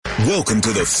Welcome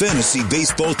to the Fantasy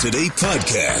Baseball Today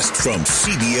podcast from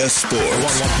CBS Sports.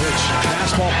 1-1 pitch.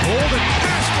 Fastball pulled and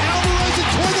passed. Alvarez and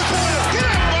toward the corner. Get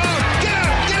up, ball.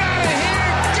 Get out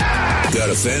of here.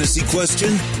 Got a fantasy question?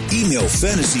 Email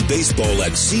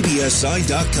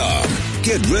fantasybaseball@cbsi.com.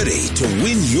 Get ready to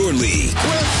win your league.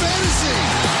 Where fantasy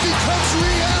becomes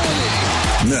reality.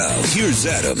 Now, here's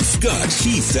Adam, Scott,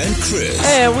 Heath, and Chris.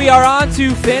 And we are on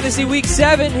to Fantasy Week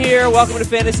 7 here. Welcome to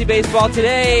Fantasy Baseball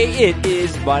Today. It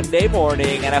is Monday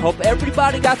morning, and I hope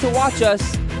everybody got to watch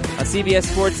us on CBS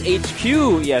Sports HQ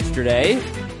yesterday.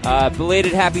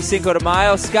 Belated happy Cinco de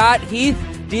Mayo. Scott, Heath,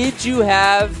 did you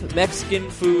have Mexican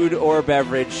food or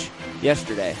beverage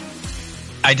yesterday?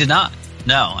 I did not.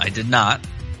 No, I did not.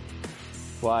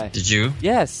 Why? Did you?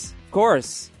 Yes, of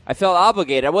course. I felt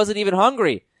obligated. I wasn't even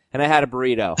hungry, and I had a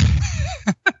burrito.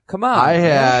 Come on. I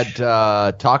had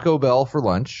Taco Bell for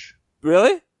lunch.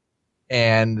 Really?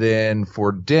 And then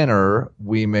for dinner,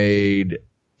 we made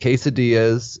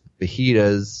quesadillas,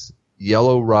 fajitas,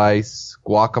 yellow rice,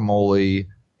 guacamole,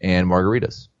 and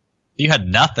margaritas. You had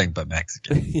nothing but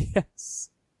Mexican. Yes.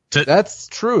 That's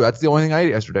true. That's the only thing I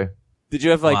ate yesterday. Did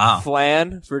you have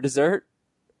flan for dessert?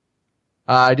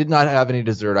 I did not have any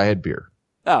dessert. I had beer.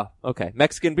 Oh, okay.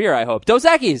 Mexican beer, I hope. Dos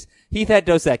Equis. Heath had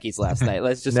Dos Equis last night.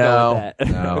 Let's just go with that.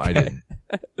 No, I didn't.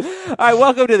 All right,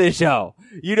 welcome to the show.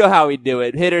 You know how we do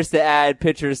it. Hitters to add,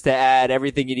 pitchers to add,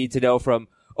 everything you need to know from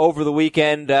over the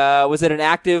weekend. Was it an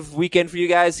active weekend for you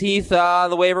guys, Heath,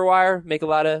 on the waiver wire? Make a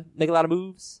lot of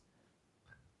moves?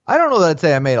 I don't know that I'd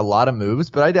say I made a lot of moves,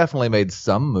 but I definitely made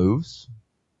some moves.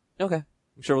 Okay.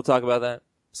 I'm sure we'll talk about that.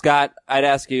 Scott, I'd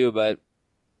ask you, but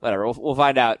whatever. We'll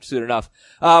find out soon enough.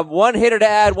 One hitter to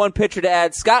add, one pitcher to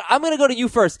add. Scott, I'm going to go to you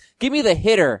first. Give me the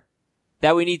hitter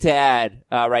that we need to add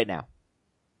right now.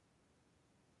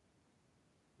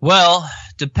 Well,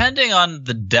 depending on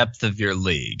the depth of your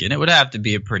league, and it would have to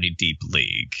be a pretty deep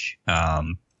league,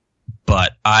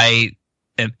 but I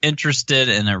am interested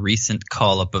in a recent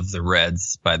call-up of the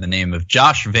Reds by the name of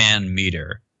Josh Van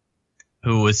Meter,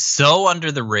 who was so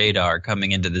under the radar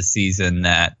coming into the season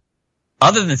that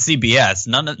other than CBS,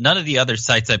 none of the other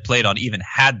sites I played on even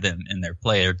had them in their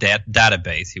player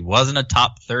database. He wasn't a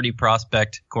top 30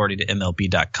 prospect according to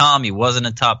MLB.com. He wasn't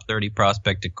a top 30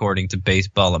 prospect according to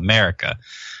Baseball America.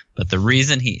 But the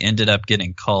reason he ended up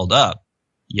getting called up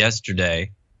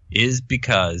yesterday is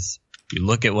because you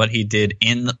look at what he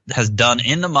has done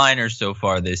in the minors so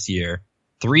far this year.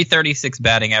 336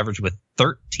 batting average with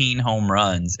 13 home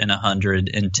runs and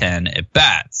 110 at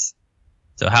bats.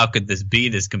 So how could this be,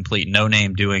 this complete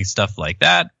no-name doing stuff like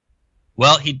that?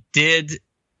 Well, he did.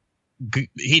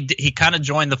 He kind of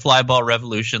joined the fly ball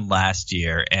revolution last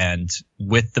year, and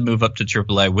with the move up to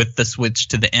AAA, with the switch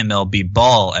to the MLB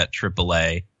ball at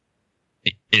AAA,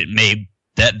 it may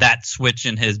that switch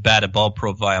in his batted ball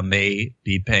profile may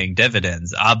be paying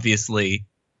dividends. Obviously,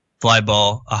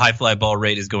 a high fly ball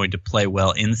rate is going to play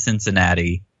well in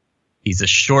Cincinnati. He's a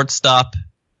shortstop.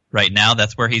 Right now,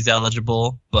 that's where he's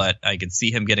eligible, but I can see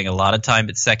him getting a lot of time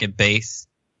at second base.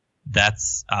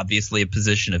 That's obviously a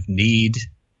position of need.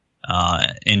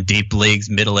 In deep leagues,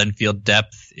 middle infield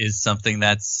depth is something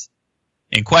that's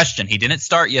in question. He didn't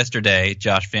start yesterday,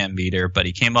 Josh Van Meter, but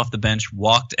he came off the bench,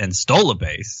 walked, and stole a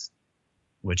base,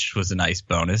 which was a nice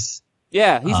bonus.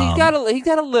 Yeah, he's got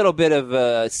a little bit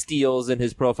of steals in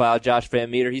his profile, Josh Van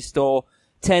Meter. He stole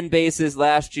 10 bases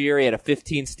last year. He had a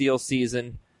 15 steal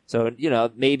season. So,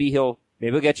 maybe he'll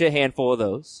get you a handful of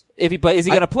those. Is he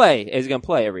going to play? Is he going to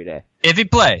play every day? If he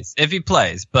plays.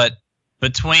 But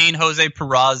between Jose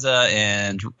Peraza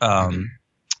and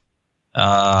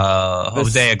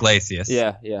Jose Iglesias.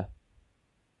 Yeah.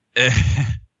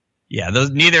 Yeah,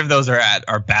 neither of those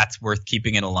are bats worth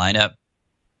keeping in a lineup.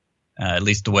 At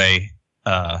least the way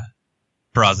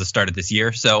Peraza started this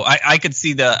year. So I could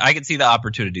see the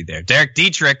opportunity there. Derek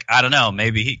Dietrich, I don't know,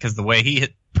 maybe because the way he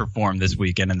performed this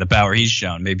weekend and the power he's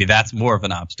shown, maybe that's more of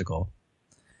an obstacle.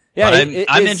 Yeah, but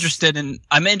I'm interested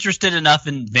enough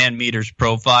in Van Meter's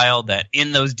profile that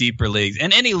in those deeper leagues,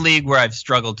 in any league where I've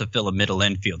struggled to fill a middle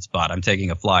infield spot, I'm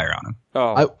taking a flyer on him.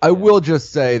 I will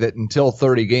just say that until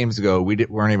 30 games ago, we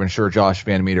weren't even sure Josh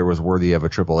Van Meter was worthy of a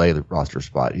AAA roster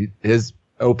spot. His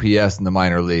OPS in the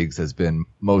minor leagues has been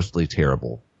mostly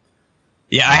terrible.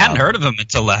 Yeah, I hadn't heard of him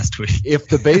until last week. If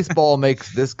the baseball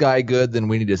makes this guy good, then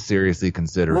we need to seriously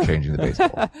consider changing the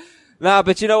baseball. Nah,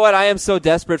 but you know what? I am so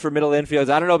desperate for middle infields.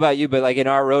 I don't know about you, but like in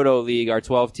our Roto League, our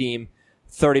 12-team,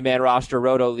 30-man roster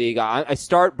Roto League, I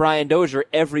start Brian Dozier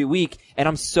every week, and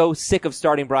I'm so sick of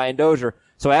starting Brian Dozier.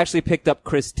 So I actually picked up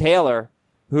Chris Taylor,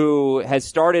 who has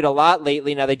started a lot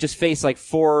lately. Now they just faced like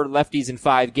 4 lefties in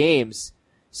 5 games.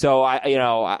 So I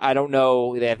don't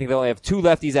know. I think they only have 2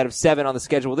 lefties out of 7 on the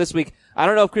schedule this week. I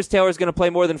don't know if Chris Taylor is going to play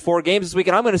more than 4 games this week,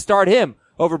 and I'm going to start him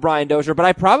over Brian Dozier. But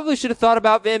I probably should have thought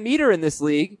about Van Meter in this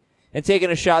league and taken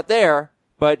a shot there.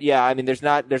 But yeah, I mean, there's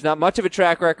not much of a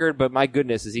track record, but my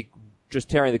goodness, is he just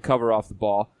tearing the cover off the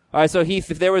ball. All right, so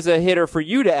Heath, if there was a hitter for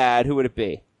you to add, who would it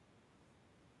be?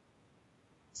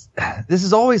 I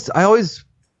always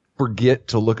forget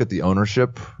to look at the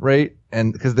ownership rate,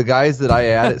 and because the guys that I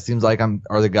add, it seems like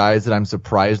are the guys that I'm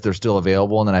surprised they're still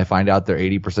available, and then I find out they're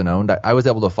 80% owned. I was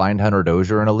able to find Hunter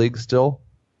Dozier in a league still.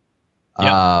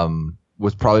 Yeah.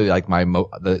 Was probably like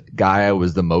the guy I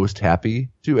was the most happy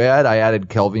to add. I added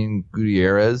Kelvin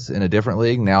Gutierrez in a different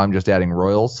league. Now I'm just adding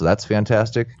Royals, so that's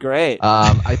fantastic. Great.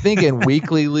 I think in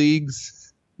weekly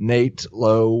leagues, Nate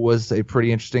Lowe was a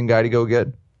pretty interesting guy to go get.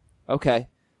 Okay.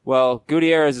 Well,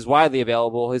 Gutierrez is widely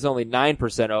available. He's only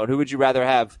 9% owned. Who would you rather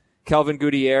have, Kelvin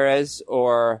Gutierrez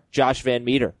or Josh Van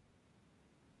Meter?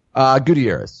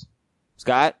 Gutierrez.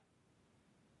 Scott?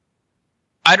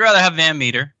 I'd rather have Van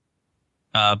Meter.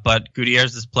 But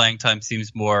Gutierrez's playing time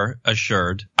seems more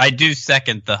assured. I do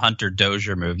second the Hunter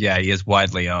Dozier move. Yeah, he is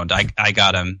widely owned. I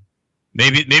got him.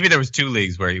 Maybe there was 2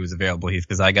 leagues where he was available, Heath,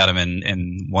 because I got him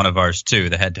in one of ours too,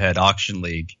 the head-to-head auction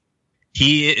league.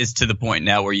 He is to the point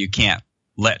now where you can't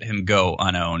let him go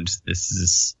unowned. This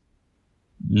is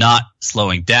not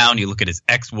slowing down. You look at his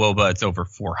xWOBA, it's over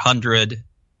 400.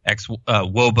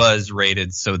 WOBA is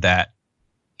rated so that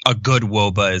a good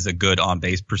WOBA is a good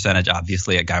on-base percentage.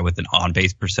 Obviously, a guy with an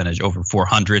on-base percentage over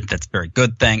 400, that's a very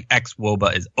good thing.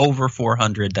 xWOBA is over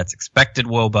 400. That's expected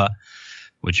WOBA,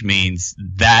 which means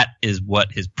that is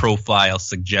what his profile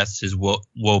suggests his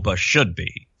WOBA should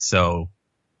be. So,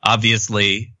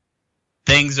 obviously,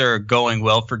 things are going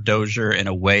well for Dozier in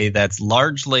a way that's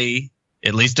largely,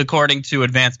 at least according to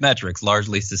advanced metrics,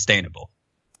 largely sustainable.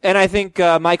 And I think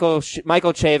Michael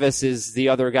Chavis is the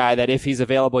other guy that if he's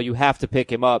available, you have to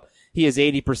pick him up. He is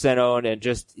 80% owned,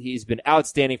 and he's been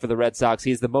outstanding for the Red Sox.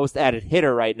 He's the most added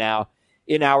hitter right now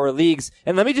in our leagues.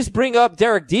 And let me just bring up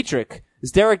Derek Dietrich.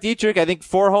 Is Derek Dietrich, I think,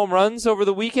 4 home runs over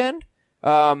the weekend?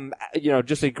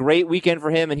 Just a great weekend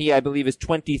for him, and he, I believe, is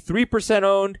 23%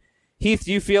 owned. Heath,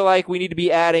 do you feel like we need to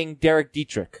be adding Derek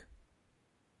Dietrich?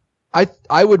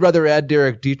 I would rather add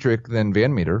Derek Dietrich than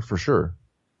Van Meter, for sure.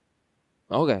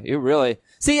 Okay, you really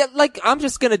see. Like, I'm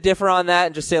just gonna differ on that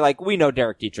and just say, like, we know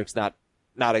Derek Dietrich's not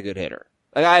a good hitter.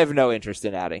 Like, I have no interest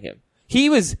in adding him. He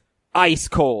was ice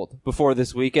cold before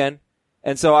this weekend,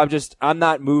 and so I'm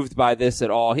not moved by this at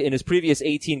all. In his previous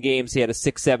 18 games, he had a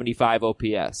 675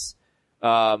 OPS.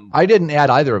 I didn't add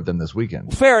either of them this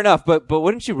weekend. Fair enough, but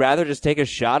wouldn't you rather just take a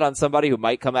shot on somebody who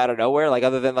might come out of nowhere, like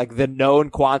other than like the known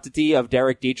quantity of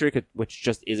Derek Dietrich, which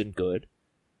just isn't good?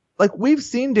 Like, we've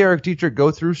seen Derek Dietrich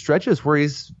go through stretches where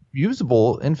he's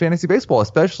usable in fantasy baseball,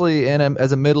 especially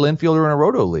as a middle infielder in a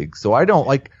roto league. So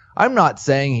I'm not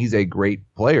saying he's a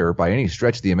great player by any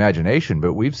stretch of the imagination,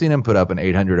 but we've seen him put up an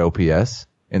 800 OPS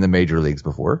in the major leagues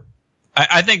before.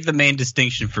 I think the main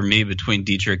distinction for me between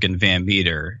Dietrich and Van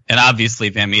Meter, and obviously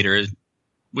Van Meter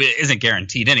isn't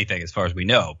guaranteed anything as far as we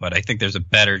know, but I think there's a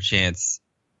better chance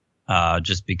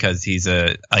just because he's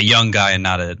a young guy and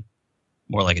not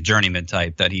more like a journeyman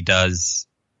type, that he does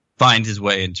find his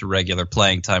way into regular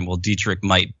playing time, while Dietrich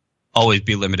might always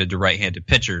be limited to right-handed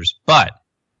pitchers. But,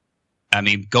 I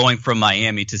mean, going from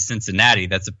Miami to Cincinnati,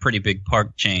 that's a pretty big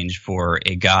park change for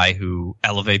a guy who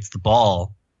elevates the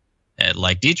ball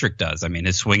like Dietrich does. I mean,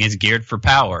 his swing is geared for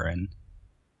power, and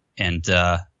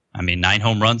 9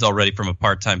 home runs already from a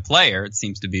part-time player, it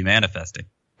seems to be manifesting.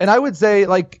 And I would say,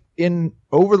 like,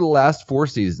 over the last 4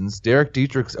 seasons, Derek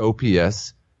Dietrich's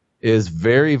OPS is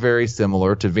very, very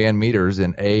similar to Van Meter's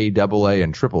in A, AA,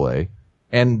 and AAA.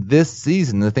 And this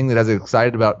season, the thing that has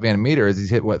excited about Van Meter is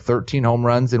he's hit, 13 home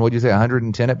runs and, what'd you say,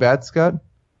 110 at bats, Scott?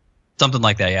 Something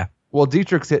like that, yeah. Well,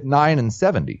 Dietrich's hit 9 and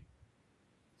 70.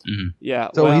 Mm-hmm. Yeah.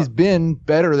 So he's been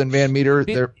better than Van Meter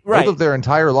both of their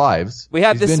entire lives. He's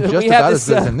been just about as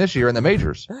good as him this year in the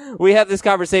majors. We had this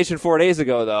conversation 4 days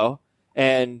ago, though.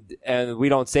 And we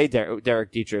don't say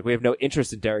Derek Dietrich. We have no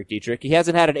interest in Derek Dietrich. He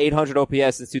hasn't had an 800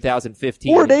 OPS since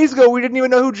 2015. 4 days ago, we didn't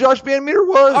even know who Josh Van Meter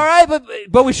was. All right,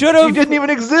 but we should have. He didn't even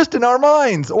exist in our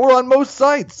minds or on most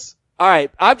sites. All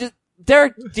right,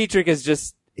 Derek Dietrich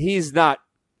he's not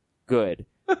good.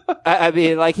 I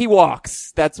mean, like, he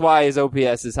walks. That's why his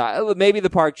OPS is high. Maybe the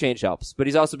park change helps, but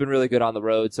he's also been really good on the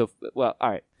road. So, well, all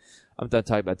right. I'm done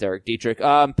talking about Derek Dietrich.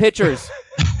 Pitchers.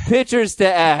 Pitchers to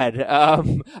add.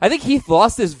 I think Heath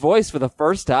lost his voice for the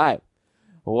first time.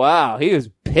 Wow, he was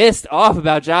pissed off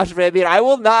about Josh Van Meter. I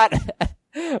will not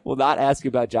ask you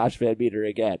about Josh Van Meter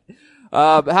again.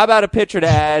 How about a pitcher to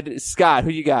add? Scott,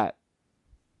 who you got?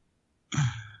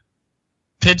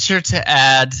 Pitcher to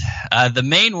add. The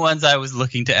main ones I was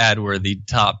looking to add were the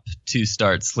top 2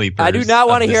 start sleepers. I do not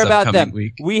want to hear about them.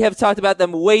 Week. We have talked about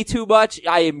them way too much.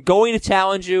 I am going to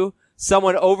challenge you.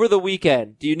 Someone over the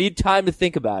weekend. Do you need time to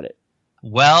think about it?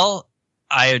 Well,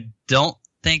 I don't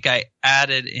think I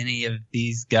added any of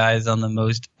these guys on the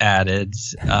most added.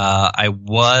 I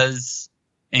was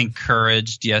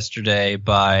encouraged yesterday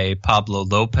by Pablo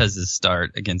Lopez's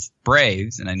start against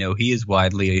Braves, and I know he is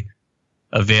widely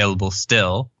available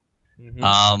still.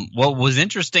 Mm-hmm. What was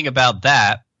interesting about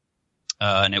that,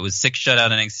 and it was 6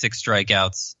 shutout innings, 6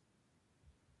 strikeouts.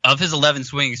 Of his 11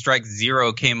 swinging strikes,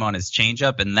 0 came on his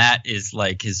changeup, and that is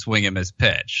like his swing and miss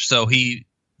pitch. So he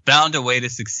found a way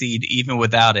to succeed even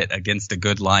without it against a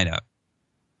good lineup.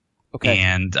 Okay.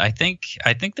 And I think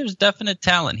there's definite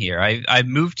talent here. I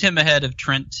moved him ahead of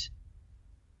Trent,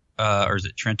 or is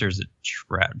it Trent or is it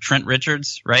Trent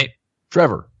Richards, right?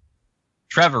 Trevor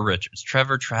Richards.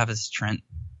 Travis, Trent.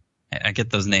 I get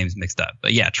those names mixed up.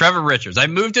 But yeah, Trevor Richards. I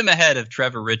moved him ahead of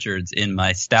Trevor Richards in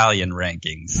my Stallion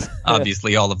rankings.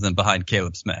 Obviously, all of them behind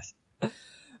Caleb Smith.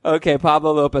 Okay,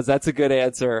 Pablo Lopez, that's a good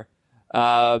answer.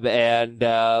 And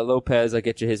Lopez, I'll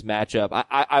get you his matchup.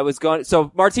 I was going, so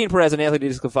Martin Perez and Anthony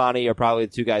DeSclafani are probably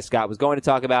the 2 guys Scott was going to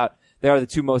talk about. They are the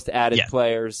 2 most added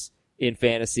players in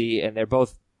fantasy, and they're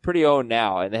both pretty owned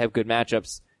now, and they have good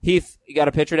matchups. Heath, you got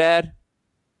a pitcher to add?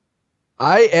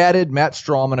 I added Matt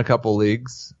Strahm in a couple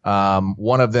leagues.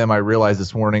 One of them I realized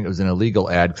this morning it was an illegal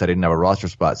ad because I didn't have a roster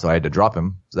spot, so I had to drop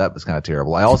him. So that was kind of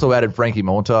terrible. I also added Frankie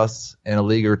Montas in a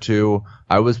league or 2.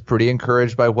 I was pretty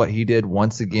encouraged by what he did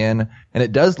once again, and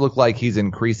it does look like he's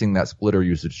increasing that splitter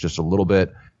usage just a little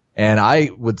bit. And I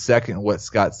would second what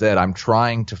Scott said. I'm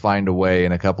trying to find a way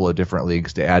in a couple of different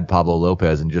leagues to add Pablo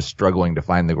Lopez and just struggling to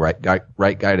find the right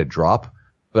guy to drop.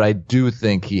 But I do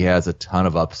think he has a ton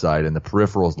of upside, and the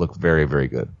peripherals look very, very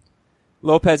good.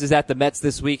 Lopez is at the Mets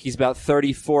this week. He's about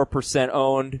 34%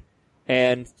 owned.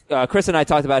 And Chris and I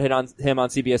talked about him on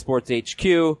CBS Sports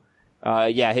HQ.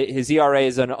 His ERA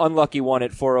is an unlucky one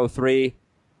at 4.03.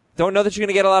 Don't know that you're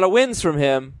going to get a lot of wins from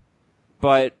him,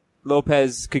 but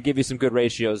Lopez could give you some good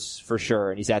ratios for sure,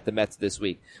 and he's at the Mets this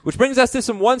week. Which brings us to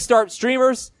some one-start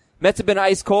streamers. Mets have been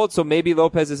ice cold, so maybe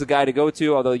Lopez is a guy to go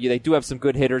to, although they do have some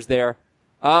good hitters there.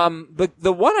 But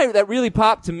the one that really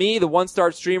popped to me, the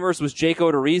one-start streamers, was Jake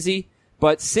Odorizzi.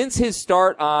 But since his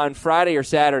start on Friday or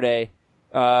Saturday,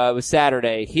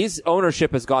 his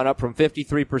ownership has gone up from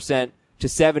 53% to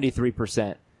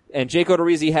 73%. And Jake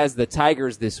Odorizzi has the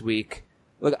Tigers this week.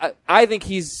 Look, I think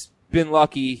he's been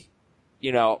lucky.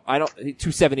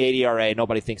 2.78 ERA.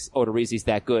 Nobody thinks Odorizzi's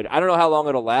that good. I don't know how long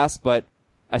it'll last, but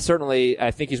I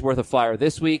think he's worth a flyer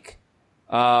this week.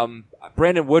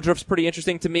 Brandon Woodruff's pretty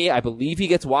interesting to me. I believe he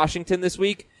gets Washington this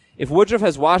week. If Woodruff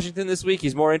has Washington this week,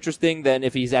 he's more interesting than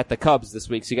if he's at the Cubs this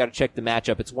week. So you got to check the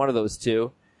matchup. It's one of those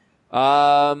 2.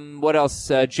 What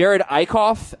else? Jared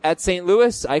Eichhoff at St.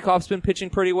 Louis. Eichhoff's been pitching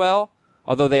pretty well,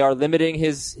 although they are limiting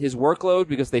his workload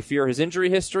because they fear his injury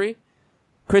history.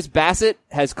 Chris Bassett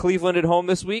has Cleveland at home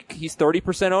this week. He's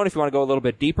 30% owned if you want to go a little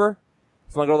bit deeper.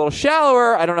 If you want to go a little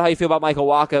shallower, I don't know how you feel about Michael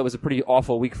Wacha. It was a pretty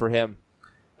awful week for him.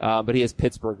 But he has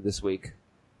Pittsburgh this week.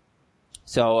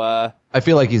 So, I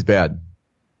feel like he's bad.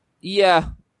 Yeah,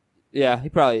 he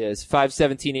probably is.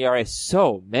 5.17 ERA.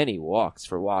 So many walks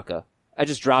for Wacha. I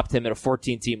just dropped him in a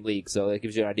 14-team league, so that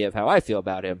gives you an idea of how I feel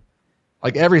about him.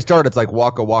 Like every start, it's like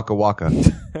Wacha, Wacha,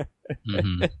 Wacha.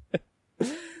 Mm-hmm.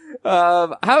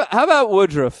 How about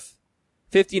Woodruff?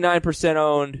 59%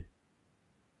 owned.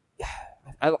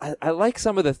 I like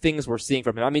some of the things we're seeing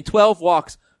from him. I mean, 12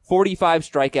 walks, 45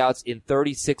 strikeouts in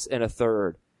 36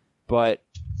 1/3, but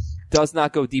does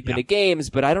not go deep into games.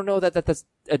 But I don't know that that's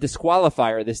a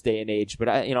disqualifier this day and age. But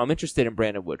I'm interested in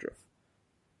Brandon Woodruff.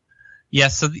 Yeah,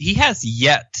 so he has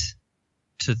yet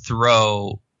to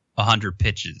throw 100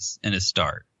 pitches in his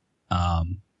start.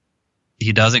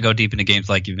 He doesn't go deep into games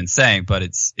like you've been saying, but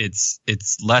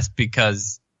it's less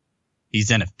because he's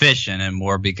inefficient and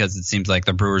more because it seems like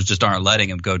the Brewers just aren't letting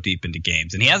him go deep into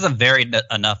games. And he has a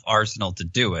enough arsenal to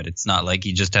do it. It's not like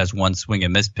he just has one swing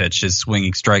and miss pitch. His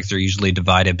swinging strikes are usually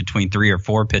divided between 3 or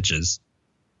 4 pitches.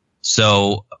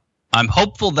 So I'm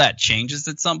hopeful that changes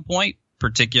at some point,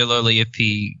 particularly if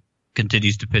he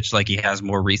continues to pitch like he has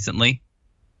more recently.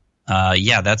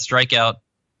 That strikeout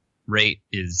rate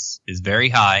is very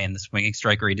high and the swinging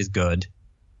strike rate is good.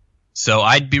 So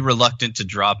I'd be reluctant to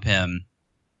drop him.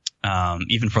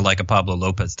 Even for like a Pablo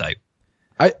Lopez type.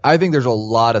 I think there's a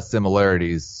lot of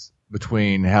similarities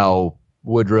between how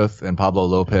Woodruff and Pablo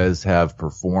Lopez have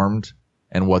performed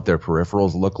and what their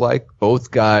peripherals look like.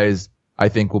 Both guys, I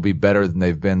think, will be better than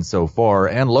they've been so far.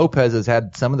 And Lopez has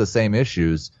had some of the same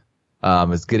issues.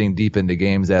 is getting deep into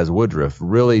games as Woodruff.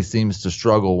 Really seems to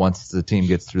struggle once the team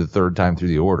gets through the third time through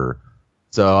the order.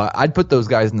 So I'd put those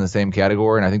guys in the same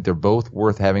category, and I think they're both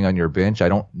worth having on your bench. I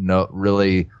don't know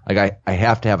really, like I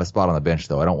have to have a spot on the bench,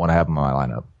 though. I don't want to have them in my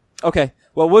lineup. Okay.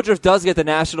 Well, Woodruff does get the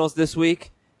Nationals this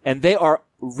week, and they are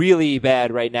really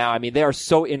bad right now. I mean, they are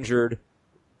so injured.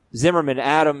 Zimmerman,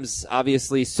 Adams,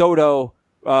 obviously, Soto,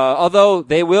 although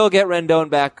they will get Rendon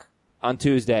back on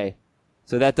Tuesday.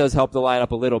 So that does help the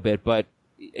lineup a little bit, but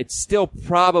it's still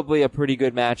probably a pretty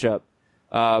good matchup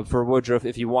for Woodruff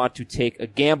if you want to take a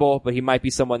gamble, but he might be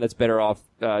someone that's better off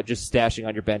just stashing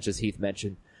on your bench, as Heath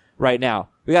mentioned right now.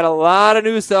 We got a lot of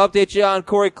news to update you on.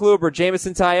 Corey Kluber,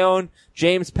 Jameson Taillon,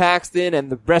 James Paxton,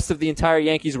 and the rest of the entire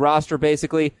Yankees roster,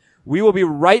 basically. We will be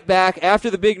right back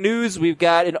after the big news. We've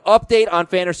got an update on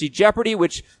Fantasy Jeopardy,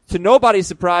 which, to nobody's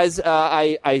surprise,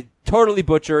 I totally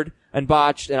butchered and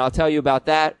botched, and I'll tell you about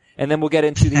that. And then we'll get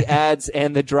into the ads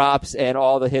and the drops and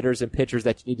all the hitters and pitchers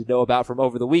that you need to know about from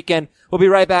over the weekend. We'll be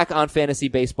right back on Fantasy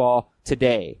Baseball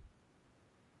Today.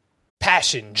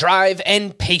 Passion, drive,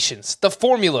 and patience. The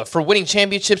formula for winning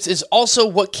championships is also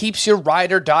what keeps your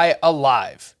ride or die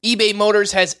alive. eBay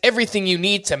Motors has everything you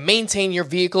need to maintain your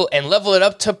vehicle and level it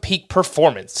up to peak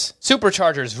performance.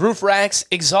 Superchargers, roof racks,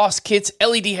 exhaust kits,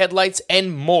 LED headlights,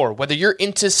 and more. Whether you're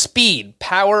into speed,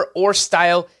 power, or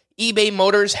style, eBay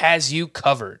Motors has you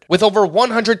covered. With over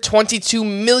 122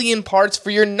 million parts for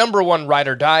your number one ride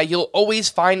or die, you'll always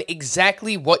find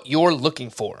exactly what you're looking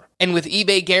for. And with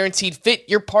eBay Guaranteed Fit,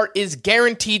 your part is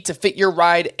guaranteed to fit your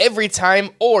ride every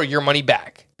time or your money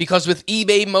back. Because with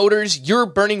eBay Motors, you're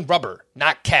burning rubber,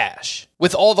 not cash.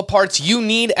 With all the parts you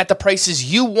need at the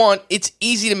prices you want, it's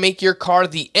easy to make your car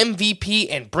the MVP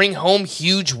and bring home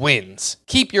huge wins.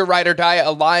 Keep your ride or die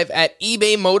alive at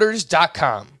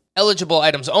ebaymotors.com. Eligible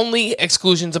items only.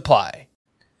 Exclusions apply.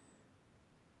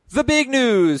 The big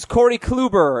news. Corey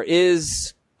Kluber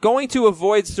is going to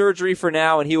avoid surgery for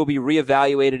now, and he will be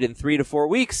reevaluated in 3 to 4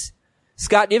 weeks.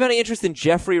 Scott, do you have any interest in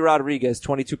Jeffrey Rodriguez,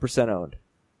 22% owned?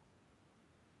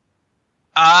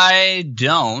 I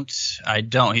don't.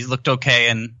 He's looked okay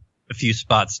in a few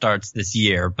spot starts this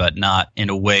year, but not in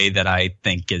a way that I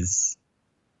think is,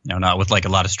 not with like a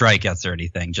lot of strikeouts or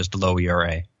anything, just a low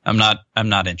ERA. I'm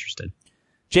not interested.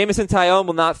 Jameson Taillon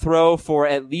will not throw for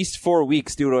at least 4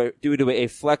 weeks due to a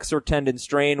flexor tendon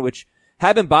strain, which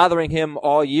had been bothering him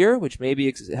all year, which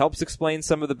maybe helps explain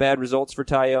some of the bad results for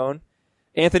Taillon.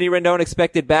 Anthony Rendon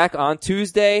expected back on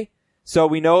Tuesday, so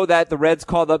we know that the Reds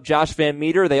called up Josh Van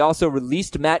Meter. They also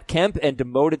released Matt Kemp and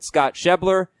demoted Scott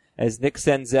Schebler, as Nick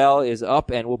Senzel is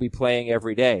up and will be playing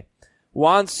every day.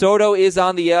 Juan Soto is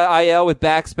on the IL with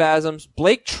back spasms.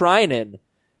 Blake Trinan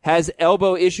has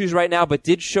elbow issues right now, but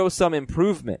did show some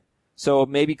improvement. So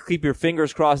maybe keep your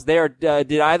fingers crossed there.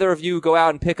 Did either of you go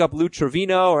out and pick up Lou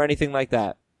Trevino or anything like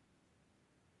that?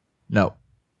 No.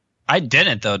 I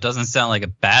didn't, though. It doesn't sound like a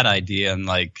bad idea in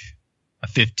like a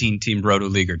 15-team Roto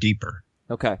League or deeper.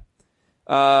 Okay.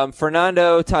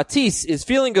 Fernando Tatis is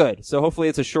feeling good, so hopefully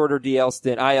it's a shorter IL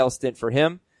stint for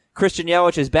him. Christian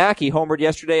Yelich is back. He homered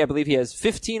yesterday. I believe he has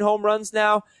 15 home runs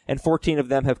now, and 14 of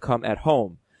them have come at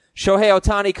home. Shohei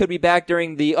Ohtani could be back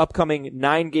during the upcoming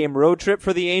 9-game road trip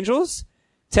for the Angels.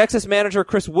 Texas manager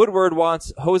Chris Woodward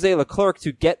wants Jose Leclerc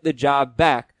to get the job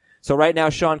back. So right now,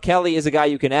 Sean Kelly is a guy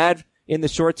you can add in the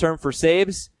short term for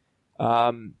saves.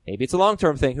 Maybe it's a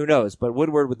long-term thing, who knows? But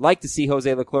Woodward would like to see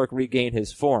Jose Leclerc regain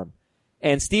his form.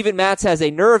 And Steven Matz has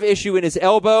a nerve issue in his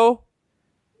elbow.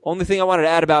 Only thing I wanted to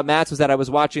add about Matz was that I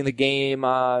was watching the game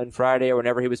on Friday or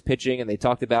whenever he was pitching, and they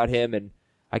talked about him, and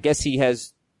I guess he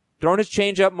has thrown his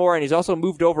changeup more, and he's also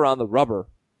moved over on the rubber,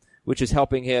 which is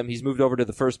helping him. He's moved over to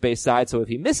the first base side, so if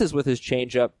he misses with his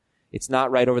changeup, it's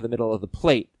not right over the middle of the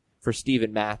plate for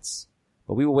Steven Matz.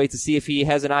 But we will wait to see if he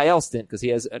has an IL stint, because he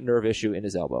has a nerve issue in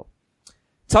his elbow.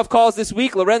 Tough calls this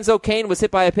week. Lorenzo Cain was hit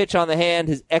by a pitch on the hand.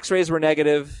 His x-rays were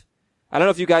negative. I don't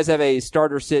know if you guys have a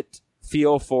starter sit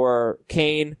feel for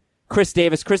Cain. Chris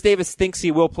Davis thinks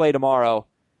he will play tomorrow.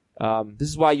 This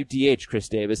is why you DH Chris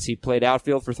Davis. He played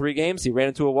outfield for 3 games. He ran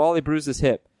into a wall. He bruised his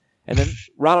hip. And then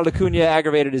Ronald Acuna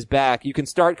aggravated his back. You can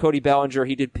start Cody Bellinger.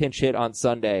 He did pinch hit on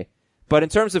Sunday. But in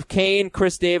terms of Cain,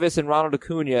 Chris Davis, and Ronald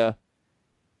Acuna,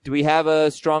 do we have a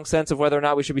strong sense of whether or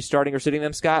not we should be starting or sitting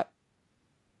them, Scott?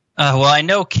 Well, I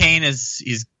know Cain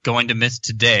is going to miss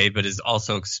today, but is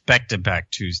also expected back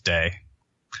Tuesday.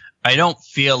 I don't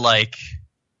feel like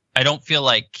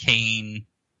Cain.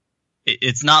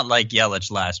 It's not like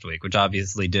Yelich last week, which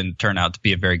obviously didn't turn out to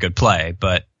be a very good play.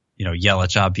 But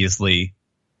Yelich obviously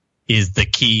is the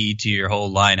key to your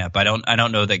whole lineup. I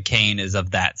don't know that Cain is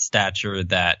of that stature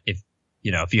that if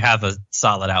if you have a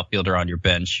solid outfielder on your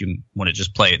bench, you want to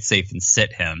just play it safe and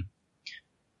sit him.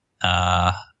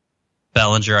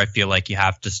 Bellinger, I feel like you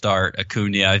have to start.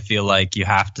 Acuna, I feel like you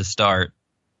have to start.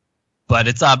 But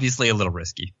it's obviously a little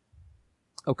risky.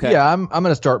 Okay. Yeah, I'm going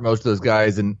to start most of those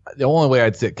guys, and the only way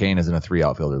I'd sit Kane is in a 3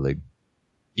 outfielder league.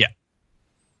 Yeah.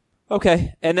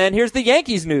 Okay, and then here's the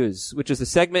Yankees news, which is a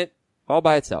segment all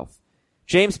by itself.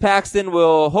 James Paxton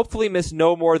will hopefully miss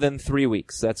no more than 3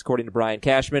 weeks. That's according to Brian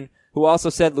Cashman, who also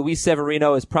said Luis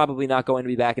Severino is probably not going to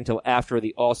be back until after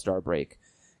the All-Star break.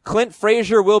 Clint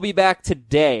Frazier will be back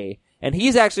today, and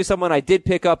he's actually someone I did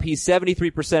pick up. He's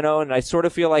 73% owned, and I sort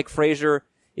of feel like Frazier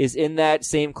is in that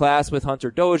same class with Hunter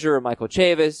Dozier or Michael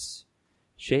Chavis.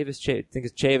 I think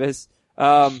it's Chavis.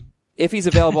 If he's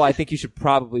available, I think you should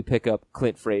probably pick up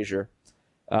Clint Frazier.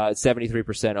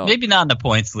 73% owned. Maybe not in a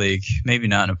points league,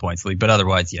 but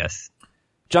otherwise, yes.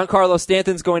 Giancarlo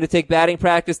Stanton's going to take batting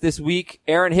practice this week.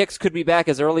 Aaron Hicks could be back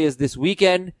as early as this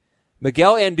weekend.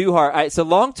 Miguel Andujar. So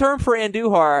long term for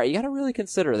Andujar, you got to really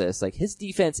consider this. Like, his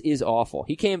defense is awful.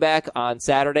 He came back on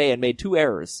Saturday and made 2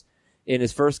 errors in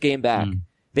his first game back.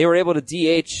 They were able to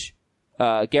DH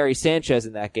Gary Sanchez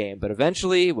in that game, but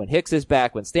eventually, when Hicks is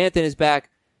back, when Stanton is back,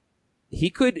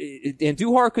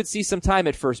 Andujar could see some time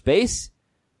at first base.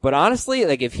 But honestly,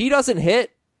 like, if he doesn't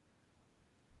hit,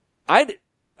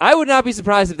 I would not be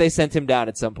surprised if they sent him down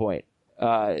at some point.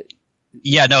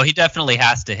 Yeah, no, he definitely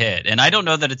has to hit. And I don't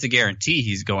know that it's a guarantee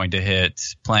he's going to hit,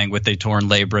 playing with a torn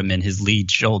labrum in his lead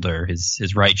shoulder,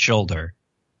 his right shoulder.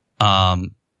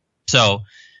 So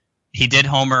he did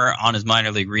homer on his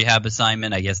minor league rehab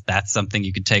assignment. I guess that's something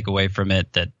you could take away from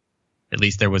it, that at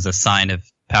least there was a sign of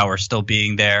power still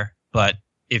being there. But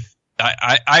if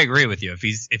I agree with you,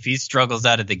 if he struggles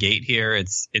out of the gate here,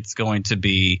 it's going to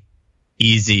be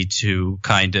easy to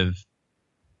kind of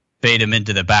fade him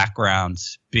into the background,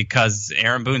 because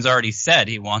Aaron Boone's already said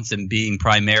he wants him being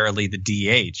primarily the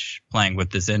DH playing with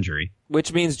this injury.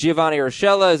 Which means Giovanni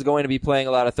Urshela is going to be playing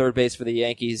a lot of third base for the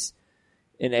Yankees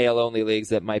in AL-only leagues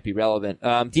that might be relevant.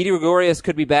 Didi Gregorius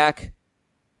could be back,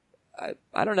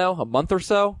 I don't know, a month or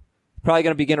so. Probably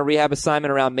going to begin a rehab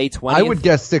assignment around May 20th. I would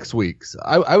guess 6 weeks.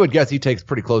 I would guess he takes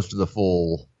pretty close to the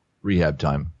full rehab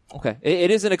time. Okay.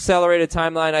 It is an accelerated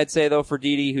timeline, I'd say, though, for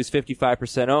Didi, who's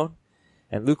 55% owned.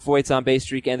 And Luke Voigt's on-base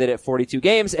streak ended at 42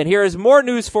 games. And here is more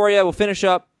news for you. We'll finish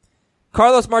up.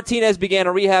 Carlos Martinez began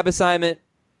a rehab assignment.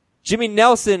 Jimmy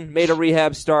Nelson made a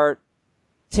rehab start.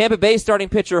 Tampa Bay starting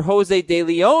pitcher Jose De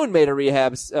Leon made a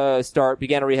rehab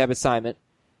began a rehab assignment.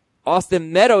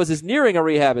 Austin Meadows is nearing a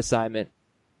rehab assignment.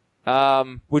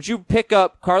 Would you pick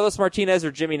up Carlos Martinez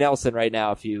or Jimmy Nelson right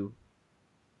now if you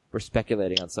were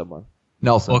speculating on someone?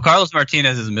 Nelson. Well, Carlos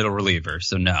Martinez is a middle reliever,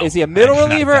 so no. Is he a middle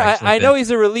reliever? I know he's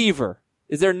a reliever.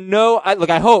 Is there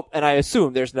I hope and I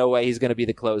assume there's no way he's going to be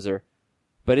the closer.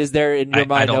 But is there in your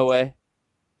mind no way?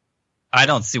 I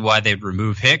don't see why they'd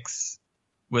remove Hicks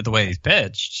with the way he's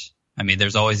pitched. I mean,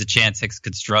 there's always a chance Hicks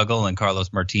could struggle and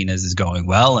Carlos Martinez is going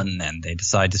well, and then they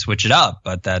decide to switch it up.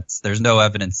 But there's no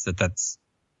evidence that's.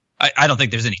 I don't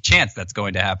think there's any chance that's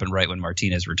going to happen right when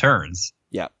Martinez returns.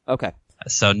 Yeah. Okay.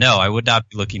 So no, I would not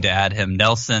be looking to add him.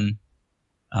 Nelson.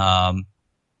 I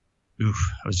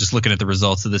was just looking at the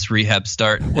results of this rehab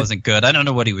start. It wasn't good. I don't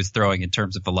know what he was throwing in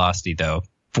terms of velocity, though.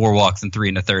 4 walks and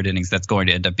 3 1/3 innings. That's going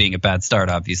to end up being a bad start,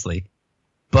 obviously.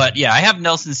 But yeah, I have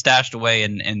Nelson stashed away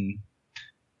in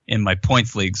my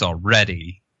points leagues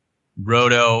already.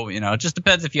 Roto, it just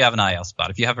depends if you have an IL spot.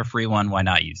 If you have a free one, why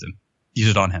not use him? Use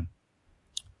it on him.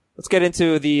 Let's get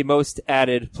into the most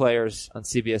added players on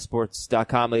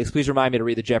CBSSports.com leagues. Please remind me to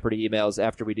read the Jeopardy emails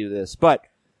after we do this. But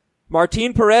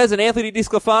Martin Perez and Anthony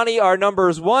DeSclafani are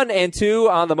numbers 1 and 2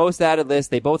 on the most added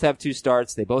list. They both have 2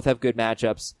 starts. They both have good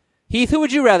matchups. Heath, who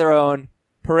would you rather own?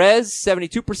 Perez,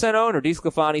 72% owned, or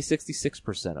DeSclafani,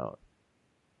 66% owned?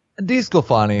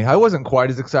 DeSclafani. I wasn't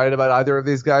quite as excited about either of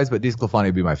these guys, but DeSclafani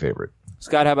would be my favorite.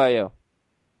 Scott, how about you?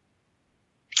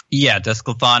 Yeah,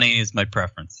 DeSclafani is my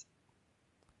preference.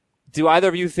 Do either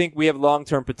of you think we have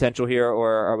long-term potential here,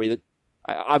 or are we?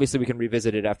 Obviously, we can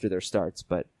revisit it after their starts,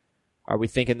 but are we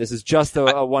thinking this is just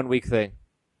a 1 week thing?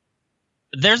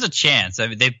 There's a chance. I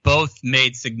mean, they've both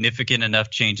made significant enough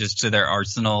changes to their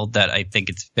arsenal that I think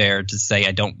it's fair to say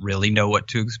I don't really know what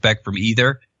to expect from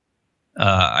either.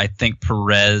 I think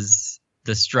Perez,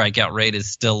 the strikeout rate is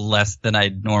still less than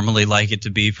I'd normally like it to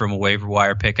be from a waiver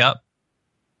wire pickup,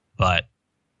 but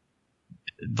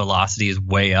velocity is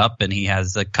way up, and he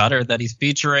has a cutter that he's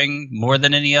featuring more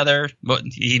than any other.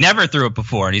 He never threw it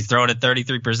before, and he's throwing it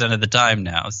 33% of the time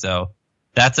now. So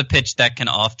that's a pitch that can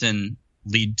often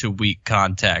lead to weak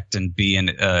contact and be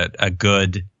a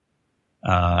good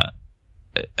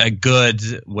a good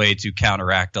way to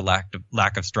counteract a lack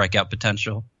of strikeout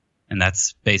potential. And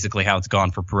that's basically how it's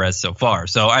gone for Perez so far.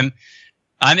 So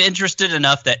I'm interested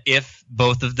enough that if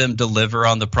both of them deliver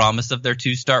on the promise of their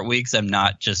 2 start weeks, I'm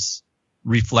not just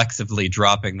reflexively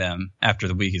dropping them after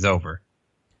the week is over.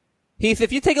 Heath,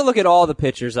 if you take a look at all the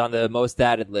pitchers on the most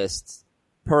added list,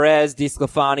 Perez,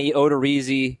 DeSclafani,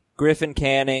 Odorizzi, Griffin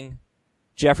Canning,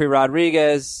 Jeffrey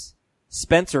Rodriguez,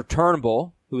 Spencer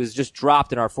Turnbull, who was just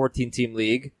dropped in our 14-team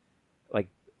league like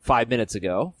 5 minutes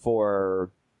ago for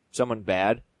someone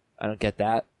bad. I don't get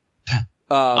that.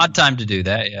 Odd time to do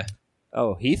that, yeah.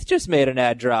 Oh, Heath just made an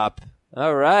ad drop.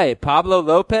 All right. Pablo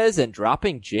Lopez and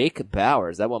dropping Jake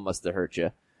Bauers. That one must have hurt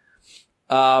you.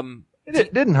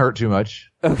 It didn't hurt too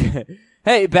much. Okay.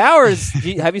 Hey, Bauers,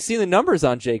 have you seen the numbers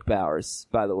on Jake Bauers,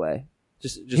 by the way?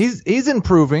 Just He's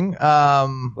improving. a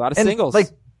lot of singles. Like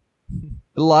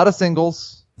a lot of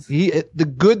singles.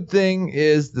 The good thing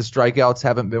is the strikeouts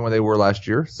haven't been where they were last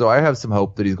year, so I have some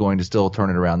hope that he's going to still turn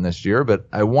it around this year, but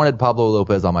I wanted Pablo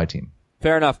Lopez on my team.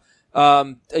 Fair enough.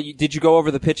 Did you go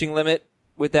over the pitching limit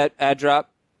with that ad drop,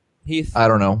 Heath? I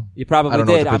don't know. You probably I don't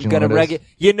know did. what the I'm pitching going to limit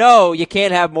is. you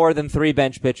can't have more than 3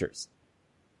 bench pitchers.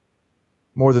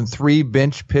 More than 3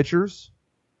 bench pitchers?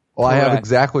 Well, I have Correct.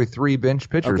 exactly 3 bench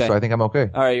pitchers, Okay. so I think I'm okay.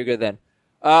 All right, you're good then.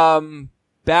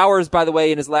 Bauers, by the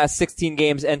way, in his last 16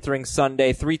 games entering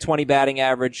Sunday, 320 batting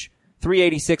average,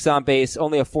 386 on base,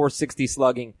 only a 460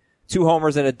 slugging, 2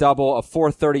 homers and a double, a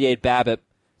 438 BABIP.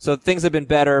 So things have been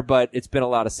better, but it's been a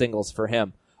lot of singles for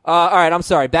him. All right, I'm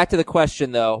sorry. Back to the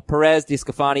question, though. Perez,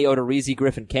 DeSclafani, Odorizzi,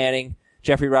 Griffin Canning,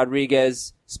 Jeffrey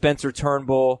Rodriguez, Spencer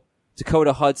Turnbull,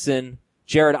 Dakota Hudson,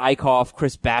 Jared Eichhoff,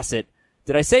 Chris Bassett.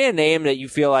 Did I say a name that you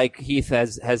feel like Heath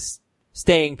has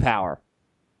staying power?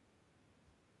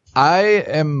 I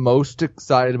am most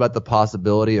excited about the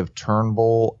possibility of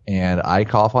Turnbull and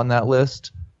Eichhoff on that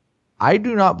list. I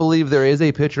do not believe there is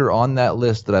a pitcher on that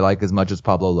list that I like as much as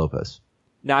Pablo Lopez.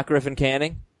 Not Griffin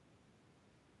Canning?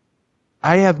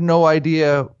 I have no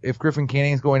idea if Griffin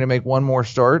Canning is going to make one more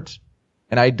start,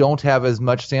 and I don't have as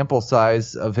much sample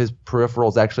size of his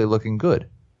peripherals actually looking good.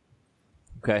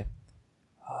 Okay.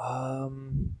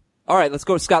 All right, let's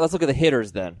go, Scott. Let's look at the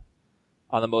hitters then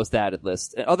on the most added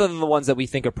list. And other than the ones that we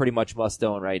think are pretty much must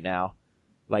own right now,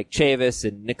 like Chavis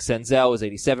and Nick Senzel is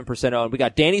 87% owned. We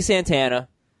got Danny Santana.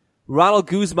 Ronald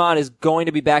Guzman is going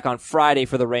to be back on Friday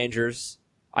for the Rangers.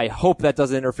 I hope that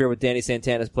doesn't interfere with Danny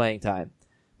Santana's playing time.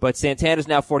 But Santana's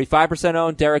now 45%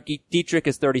 owned. Derek Dietrich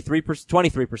is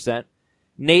 23%.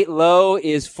 Nate Lowe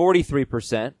is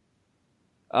 43%.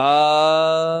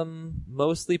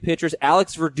 Mostly pitchers.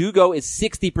 Alex Verdugo is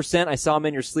 60%. I saw him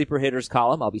in your sleeper hitters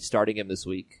column. I'll be starting him this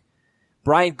week.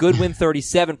 Brian Goodwin,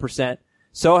 37%.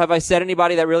 So have I said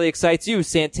anybody that really excites you?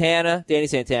 Santana, Danny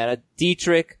Santana,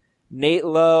 Dietrich, Nate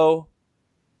Lowe,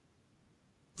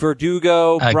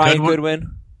 Verdugo, Brian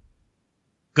Goodwin.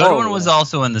 Goodwin was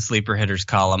also in the sleeper hitters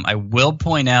column. I will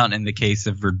point out in the case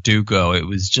of Verdugo, it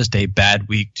was just a bad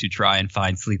week to try and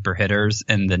find sleeper hitters,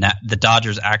 and the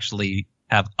Dodgers actually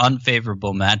have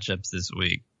unfavorable matchups this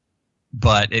week.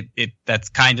 But that's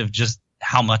kind of just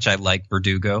how much I like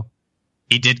Verdugo.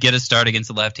 He did get a start against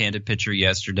a left-handed pitcher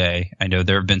yesterday. I know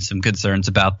there have been some concerns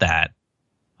about that.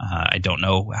 I don't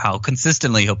know how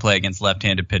consistently he'll play against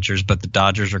left-handed pitchers, but the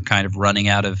Dodgers are kind of running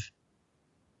out of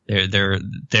their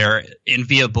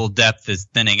enviable depth is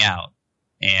thinning out.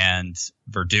 And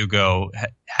Verdugo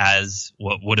has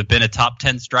what would have been a top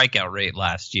 10 strikeout rate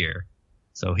last year.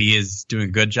 So he is doing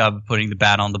a good job of putting the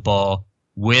bat on the ball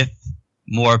with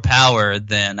more power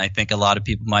than I think a lot of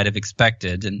people might have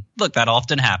expected. And look, that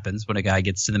often happens when a guy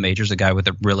gets to the majors, a guy with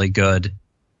a really good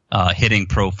hitting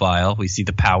profile. We see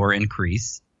the power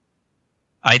increase.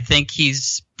 I think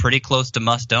he's pretty close to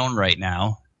must own right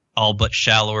now, all but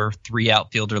shallower 3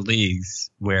 outfielder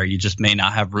leagues where you just may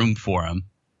not have room for him.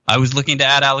 I was looking to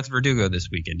add Alex Verdugo this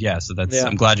weekend. Yeah, so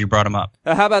I'm glad you brought him up.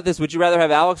 How about this? Would you rather have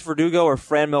Alex Verdugo or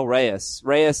Franmil Reyes?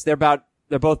 Reyes, they're both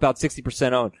about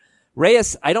 60% owned.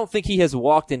 Reyes, I don't think he has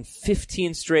walked in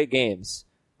 15 straight games,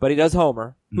 but he does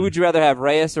homer. Who would you rather have,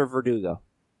 Reyes or Verdugo?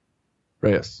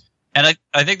 Reyes. And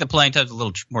I think the playing time's a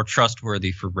little more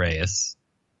trustworthy for Reyes.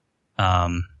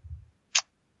 That's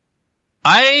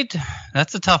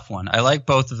a tough one. I like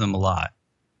both of them a lot.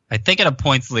 I think in a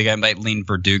points league I might lean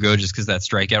Verdugo just because that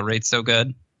strikeout rate's so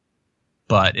good.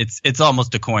 But it's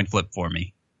almost a coin flip for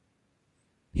me.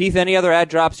 Heath, any other ad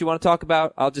drops you want to talk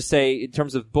about? I'll just say in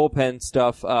terms of bullpen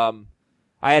stuff, I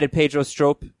added Pedro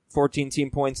Strop,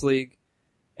 14-team points league,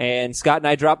 and Scott and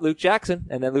I dropped Luke Jackson,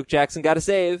 and then Luke Jackson got a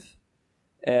save.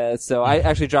 So I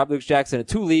actually dropped Luke Jackson in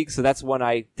 2 leagues, so that's one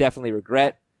I definitely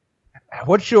regret.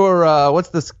 What's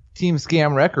the team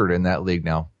scam record in that league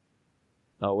now.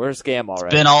 Oh, we're a scam already.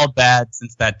 It's been all bad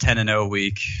since that 10-0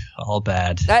 week. All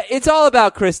bad. It's all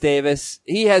about Chris Davis.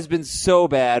 He has been so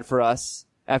bad for us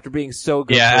after being so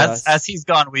good for us. As he's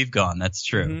gone, we've gone. That's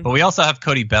true. Mm-hmm. But we also have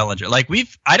Cody Bellinger.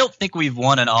 I don't think we've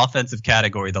won an offensive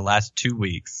category the last 2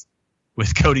 weeks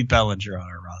with Cody Bellinger on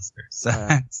our roster. So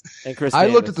And Chris I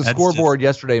Davis. looked at the scoreboard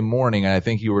yesterday morning, and I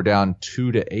think you were down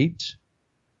 2-8.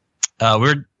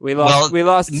 We lost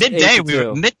midday.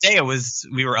 8-2. Midday.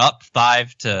 We were up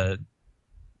 5-.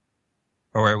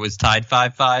 Or it was tied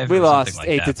 5-5. We or lost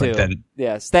something like 8-2. Then,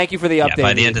 yes. Thank you for the update.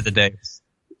 by the end of the day, it was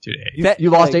 2-8. You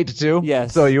lost 8-2?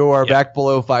 Yes. So you are back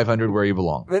below 500 where you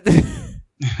belong.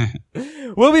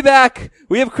 We'll be back.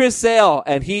 We have Chris Sale,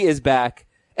 and he is back.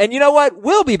 And you know what?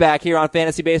 We'll be back here on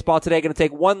Fantasy Baseball today. Going to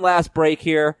take one last break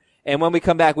here. And when we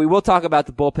come back, we will talk about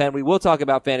the bullpen. We will talk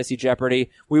about Fantasy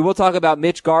Jeopardy. We will talk about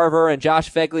Mitch Garver and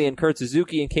Josh Fegley and Kurt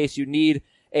Suzuki in case you need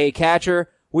a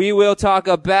catcher. We will talk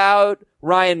about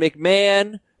Ryan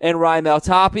McMahon and Raimel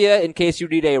Tapia in case you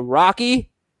need a Rocky,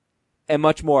 and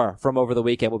much more from over the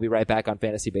weekend. We'll be right back on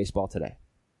Fantasy Baseball today.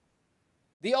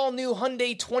 The all-new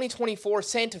Hyundai 2024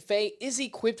 Santa Fe is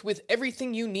equipped with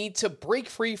everything you need to break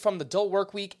free from the dull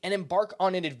work week and embark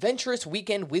on an adventurous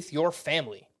weekend with your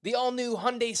family. The all-new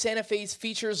Hyundai Santa Fe's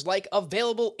features like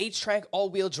available H-Track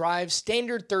all-wheel drive,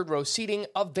 standard third-row seating,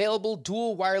 available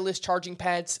dual wireless charging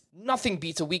pads. Nothing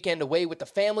beats a weekend away with the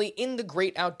family in the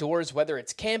great outdoors, whether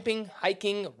it's camping,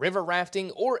 hiking, river rafting,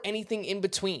 or anything in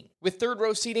between. With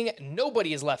third-row seating,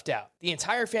 nobody is left out. The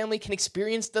entire family can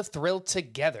experience the thrill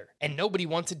together, and nobody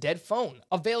wants a dead phone.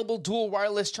 Available dual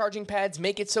wireless charging pads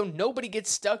make it so nobody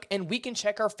gets stuck, and we can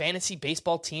check our fantasy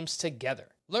baseball teams together.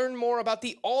 Learn more about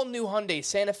the all-new Hyundai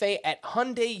Santa Fe at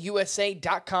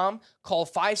HyundaiUSA.com. Call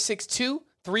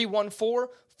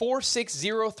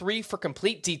 562-314-4603 for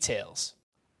complete details.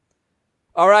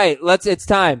 All right, it's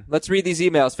time. Let's read these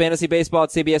emails.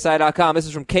 FantasyBaseball@CBSI.com. This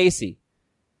is from Casey.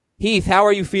 Heath, how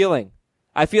are you feeling?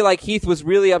 I feel like Heath was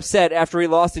really upset after he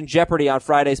lost in Jeopardy on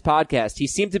Friday's podcast. He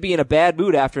seemed to be in a bad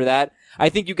mood after that. I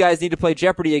think you guys need to play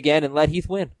Jeopardy again and let Heath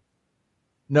win.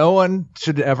 No one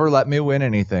should ever let me win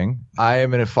anything. I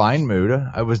am in a fine mood.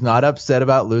 I was not upset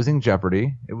about losing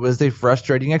Jeopardy. It was a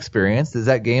frustrating experience, as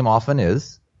that game often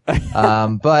is.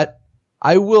 But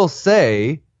I will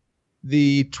say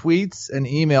the tweets and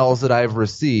emails that I've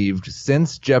received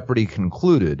since Jeopardy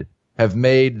concluded have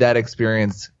made that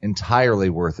experience entirely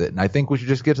worth it. And I think we should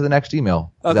just get to the next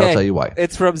email. Okay. I'll tell you why.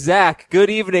 It's from Zach. Good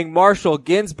evening, Marshall,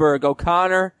 Ginsburg,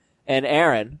 O'Connor, and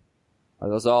Aaron. Are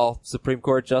those all Supreme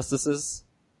Court justices?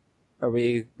 Are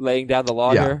we laying down the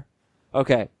law here?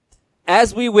 Okay.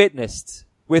 As we witnessed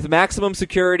with Maximum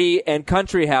Security and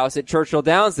Country House at Churchill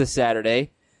Downs this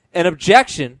Saturday, an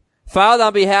objection filed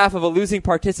on behalf of a losing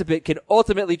participant can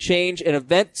ultimately change an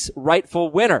event's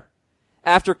rightful winner.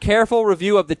 After careful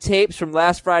review of the tapes from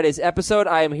last Friday's episode,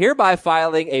 I am hereby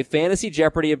filing a Fantasy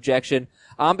Jeopardy objection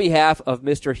on behalf of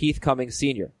Mr. Heath Cummings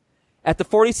Sr. At the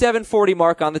 47:40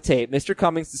 mark on the tape, Mr.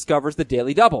 Cummings discovers the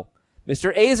Daily Double.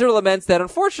 Mr. Azer laments that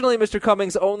unfortunately Mr.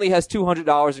 Cummings only has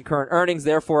 $200 in current earnings,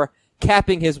 therefore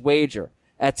capping his wager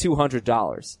at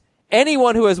 $200.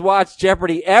 Anyone who has watched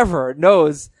Jeopardy ever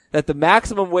knows that the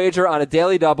maximum wager on a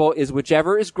Daily Double is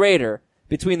whichever is greater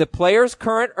between the player's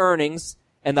current earnings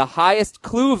and the highest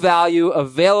clue value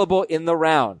available in the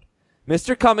round.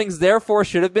 Mr. Cummings therefore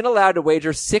should have been allowed to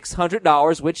wager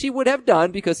 $600, which he would have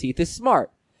done because Heath is smart.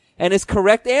 And his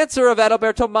correct answer of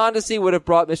Adalberto Mondesi would have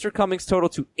brought Mr. Cummings' total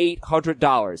to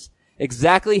 $800,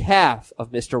 exactly half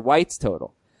of Mr. White's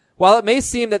total. While it may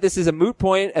seem that this is a moot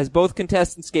point as both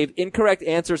contestants gave incorrect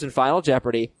answers in Final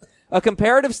Jeopardy, a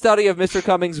comparative study of Mr.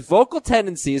 Cummings' vocal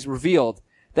tendencies revealed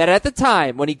that at the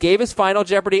time when he gave his Final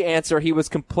Jeopardy answer, he was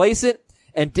complacent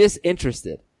and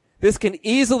disinterested. This can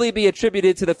easily be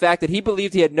attributed to the fact that he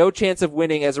believed he had no chance of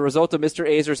winning as a result of Mr.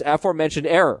 Azer's aforementioned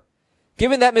error.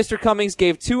 Given that Mr. Cummings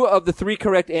gave 2 of the 3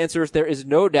 correct answers, there is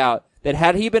no doubt that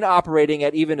had he been operating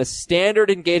at even a standard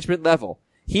engagement level,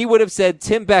 he would have said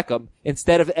Tim Beckham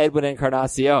instead of Edwin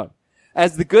Encarnacion.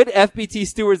 As the good FBT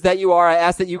stewards that you are, I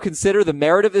ask that you consider the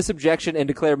merit of this objection and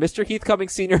declare Mr. Heath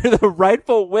Cummings Sr. the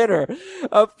rightful winner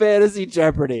of Fantasy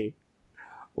Jeopardy.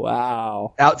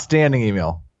 Wow. Outstanding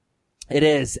email. It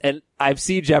is. And I've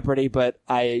seen Jeopardy, but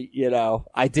I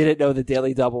didn't know the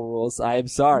Daily Double rules. I am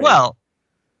sorry. Well,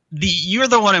 you're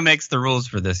the one who makes the rules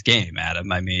for this game,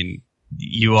 Adam. I mean,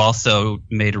 you also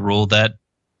made a rule that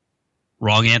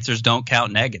wrong answers don't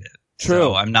count negative. True.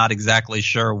 So I'm not exactly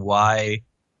sure why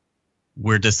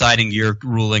we're deciding your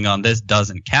ruling on this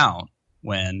doesn't count.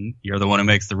 when you're the one who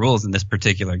makes the rules in this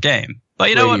particular game. But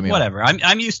you know what? Whatever.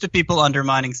 I'm used to people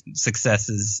undermining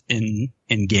successes in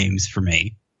games for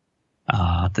me.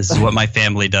 This is what my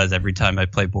family does every time I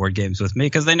play board games with me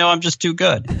because they know I'm just too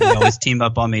good. They always team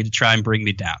up on me to try and bring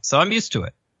me down. So I'm used to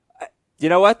it. You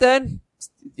know what then?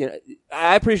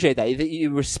 I appreciate that.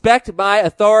 You respect my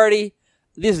authority.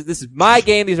 This is my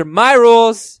game. These are my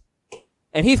rules.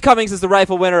 And Heath Cummings is the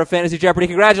rightful winner of Fantasy Jeopardy.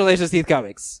 Congratulations, Heath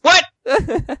Cummings. What?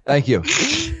 Thank you.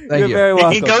 You're very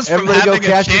welcome. He goes from Everybody having go a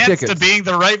cash your chance to tickets. being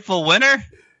the rightful winner?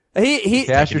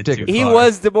 Cash your tickets. He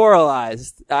was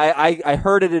demoralized. I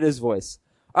heard it in his voice.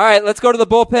 All right, let's go to the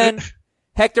bullpen.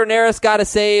 Hector Neris got a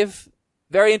save.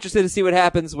 Very interested to see what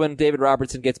happens when David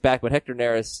Robertson gets back, but Hector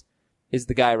Neris is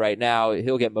the guy right now.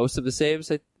 He'll get most of the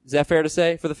saves. Is that fair to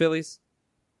say for the Phillies?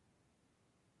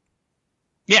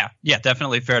 Yeah,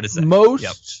 definitely fair to say.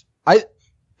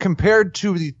 Compared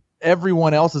to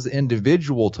everyone else's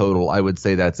individual total, I would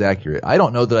say that's accurate. I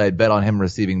don't know that I'd bet on him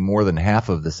receiving more than half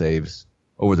of the saves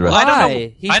over the rest of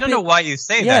the I don't know why you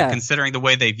say that, considering the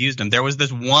way they've used him. There was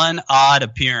this one odd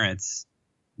appearance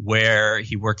where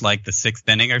he worked like the 6th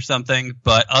inning or something,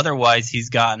 but otherwise he's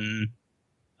gotten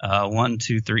 1,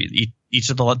 2, 3, each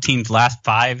of the team's last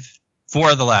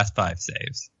 4 of the last 5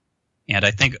 saves. And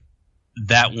I think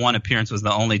that one appearance was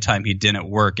the only time he didn't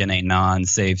work in a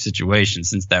non-save situation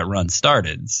since that run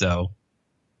started. So,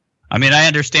 I mean, I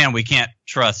understand we can't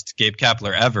trust Gabe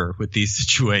Kapler ever with these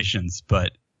situations,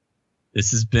 but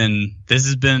this has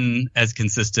been as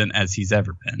consistent as he's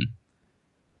ever been.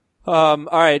 All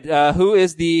right.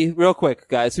 Real quick,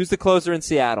 guys, who's the closer in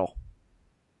Seattle?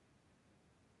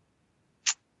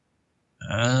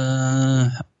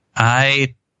 I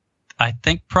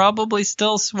think probably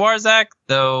still Swarzak,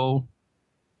 though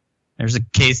there's a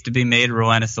case to be made,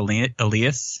 Roenis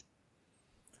Elias.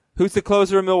 Who's the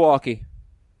closer in Milwaukee?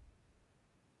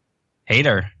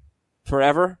 Hader.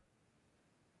 Forever?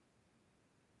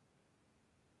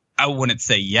 I wouldn't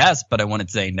say yes, but I wouldn't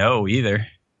say no either.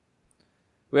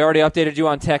 We already updated you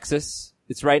on Texas.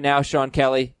 It's right now Sean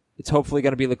Kelly. It's hopefully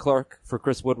going to be Leclerc for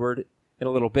Chris Woodward in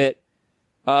a little bit.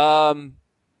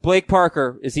 Blake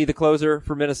Parker, is he the closer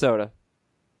for Minnesota?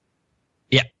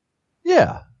 Yeah.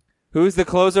 Yeah. Who's the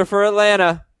closer for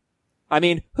Atlanta? I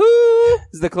mean, who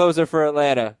is the closer for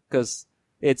Atlanta? Because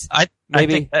it's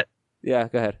yeah,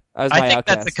 go ahead. I think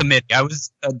that's a committee.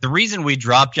 The reason we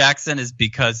dropped Jackson is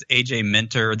because AJ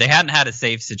Minter, they hadn't had a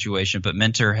save situation, but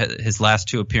Minter, his last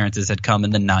 2 appearances had come in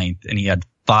the 9th, and he had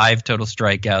 5 total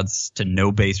strikeouts to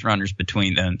no base runners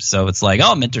between them. So it's like,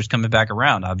 oh, Minter's coming back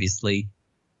around. Obviously,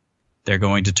 they're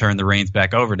going to turn the reins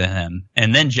back over to him.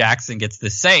 And then Jackson gets the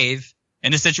save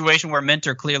in a situation where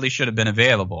Minter clearly should have been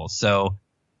available. So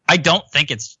I don't think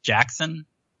it's Jackson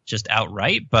just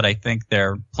outright, but I think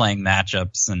they're playing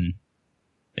matchups, and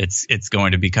it's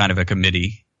going to be kind of a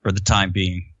committee for the time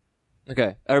being.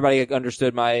 Okay. Everybody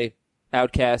understood my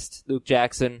outcast Luke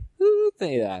Jackson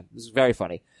thing. It was very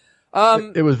funny.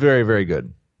 It was very, very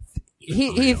good.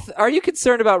 Heath, are you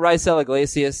concerned about Raisel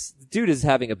Iglesias? The dude is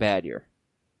having a bad year.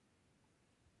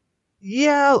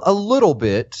 Yeah, a little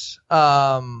bit.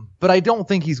 But I don't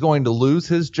think he's going to lose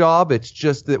his job. It's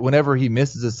just that whenever he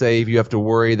misses a save, you have to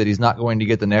worry that he's not going to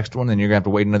get the next one, and you're going to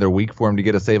have to wait another week for him to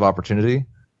get a save opportunity.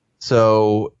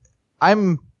 So I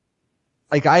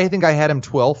think I had him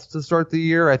 12th to start the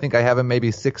year. I think I have him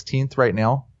maybe 16th right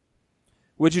now.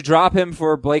 Would you drop him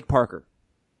for Blake Parker?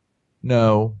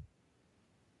 No.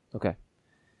 Okay.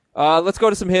 Let's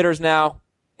go to some hitters now,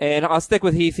 and I'll stick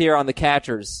with Heath here on the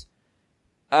catchers.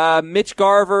 Mitch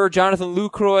Garver, Jonathan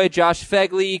Lucroy, Josh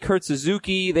Phegley, Kurt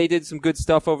Suzuki, they did some good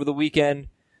stuff over the weekend.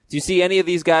 Do you see any of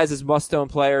these guys as must-own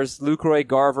players? Lucroy,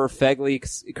 Garver, Phegley,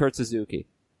 Kurt Suzuki?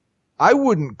 I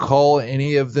wouldn't call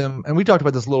any of them, and we talked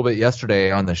about this a little bit yesterday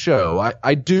on the show.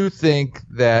 I do think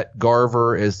that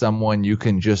Garver is someone you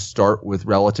can just start with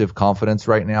relative confidence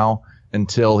right now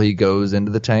until he goes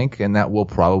into the tank, and that will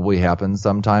probably happen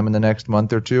sometime in the next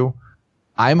month or two.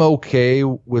 I'm okay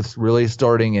with really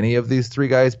starting any of these 3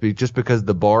 guys, just because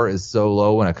the bar is so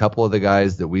low, and a couple of the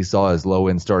guys that we saw as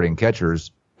low-end starting catchers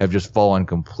have just fallen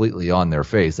completely on their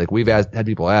face. Like, we've had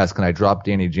people ask, can I drop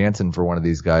Danny Jansen for one of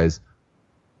these guys?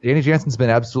 Danny Jansen's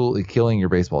been absolutely killing your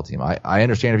baseball team. I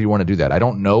understand if you want to do that. I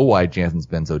don't know why Jansen's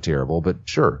been so terrible, but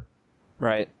sure.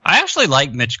 Right. I actually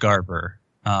like Mitch Garver.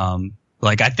 I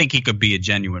think he could be a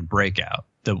genuine breakout.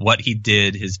 What he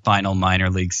did his final minor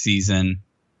league season,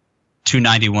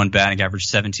 291 batting average,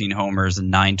 17 homers, and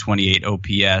 928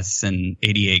 OPS in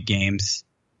 88 games.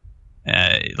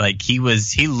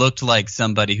 He looked like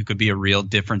somebody who could be a real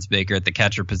difference maker at the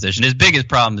catcher position. His biggest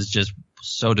problem is just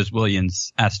so does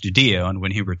Williams Astudillo, and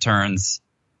when he returns,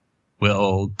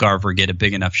 will Garver get a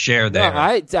big enough share there?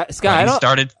 No, Scott,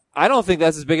 I don't think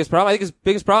that's his biggest problem. I think his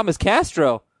biggest problem is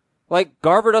Castro. Like,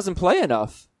 Garver doesn't play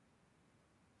enough.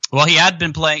 Well, he has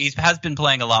been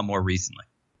playing a lot more recently.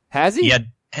 Has he?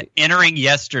 Entering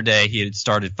yesterday, he had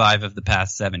started 5 of the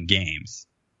past 7 games.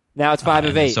 Now it's 5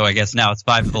 of 8. So I guess now it's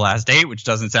 5 of the last 8, which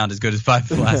doesn't sound as good as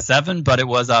 5 of the last 7, but it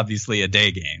was obviously a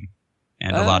day game.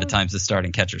 And a lot of times the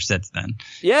starting catcher sits then.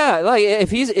 Yeah, like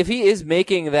if he is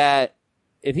making that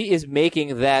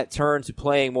turn to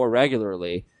playing more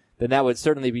regularly, then that would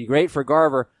certainly be great for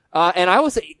Garver. And I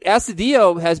will say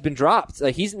Astudillo has been dropped.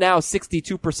 Like, he's now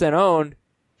 62% owned,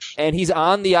 and he's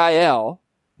on the IL,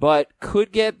 but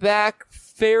could get back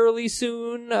fairly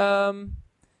soon.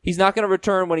 He's not going to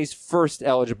return when he's first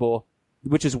eligible,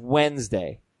 which is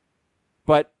Wednesday.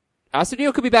 But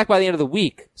Astudillo could be back by the end of the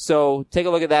week, so take a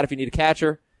look at that if you need a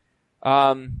catcher.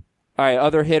 All right,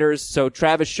 other hitters. So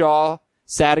Travis Shaw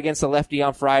sat against the lefty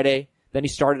on Friday. Then he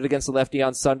started against the lefty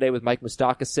on Sunday with Mike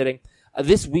Moustakas sitting.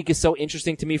 This week is so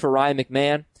interesting to me for Ryan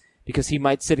McMahon because he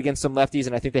might sit against some lefties,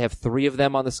 and I think they have 3 of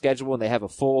them on the schedule, and they have a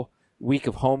full week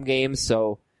of home games.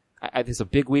 So it's a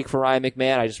big week for Ryan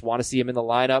McMahon. I just want to see him in the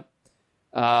lineup.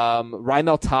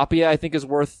 Raimel Tapia, I think, is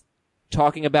worth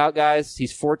talking about, guys.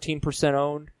 He's 14%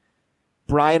 owned.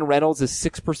 Brian Reynolds is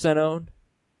 6% owned.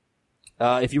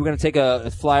 If you were going to take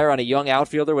a flyer on a young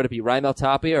outfielder, would it be Raimel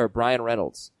Tapia or Brian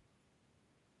Reynolds?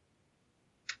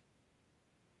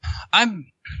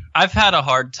 I've had a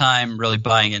hard time really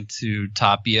buying into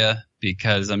Tapia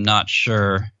because I'm not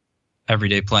sure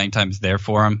everyday playing time is there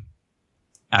for him,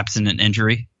 absent an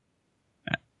injury.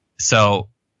 So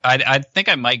I think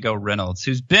I might go Reynolds,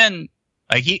 who's been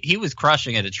like he was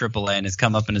crushing it at AAA and has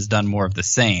come up and has done more of the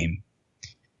same.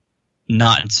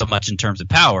 Not so much in terms of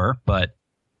power, but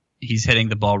he's hitting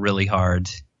the ball really hard.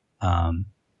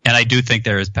 And I do think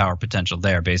there is power potential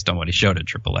there based on what he showed at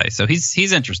AAA. So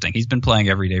he's interesting. He's been playing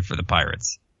every day for the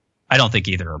Pirates. I don't think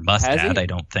either are must add. I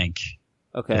don't think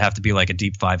it'd have to be like a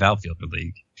deep 5 outfielder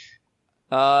league.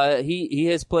 He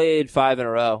has played 5 in a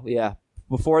row. Yeah.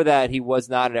 Before that, he was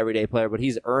not an everyday player, but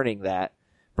he's earning that,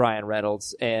 Brian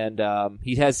Reynolds. And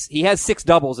he has 6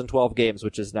 doubles in 12 games,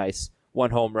 which is nice.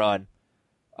 1 home run.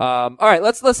 All right,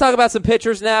 let's talk about some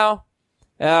pitchers now.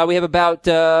 We have about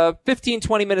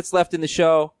 15-20 minutes left in the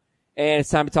show, and it's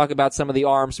time to talk about some of the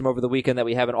arms from over the weekend that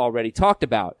we haven't already talked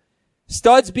about.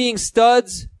 Studs being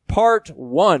studs, part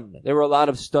 1. There were a lot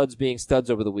of studs being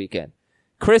studs over the weekend.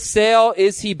 Chris Sale,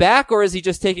 is he back, or is he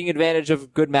just taking advantage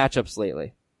of good matchups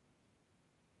lately?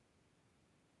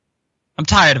 I'm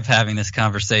tired of having this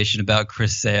conversation about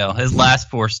Chris Sale. His last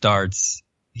 4 starts,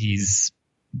 he's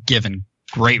given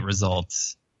great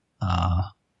results.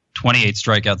 28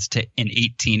 strikeouts in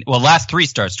 18. Well, last 3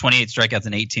 starts, 28 strikeouts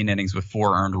in 18 innings with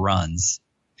 4 earned runs.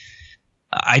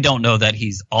 I don't know that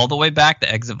he's all the way back.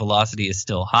 The exit velocity is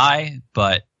still high,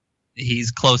 but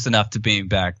he's close enough to being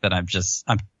back that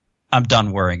I'm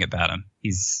done worrying about him.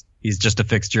 He's just a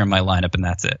fixture in my lineup, and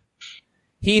that's it.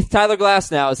 Heath, Tyler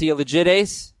Glasnow, is he a legit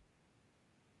ace?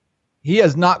 He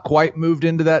has not quite moved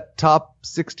into that top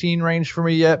 16 range for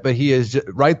me yet, but he is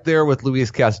right there with Luis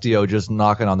Castillo, just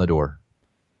knocking on the door.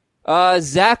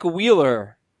 Zach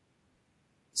Wheeler.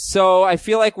 So I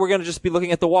feel like we're going to just be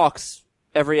looking at the walks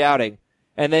every outing.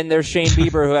 And then there's Shane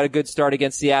Bieber, who had a good start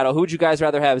against Seattle. Who would you guys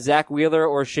rather have, Zach Wheeler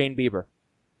or Shane Bieber?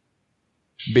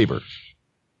 Bieber.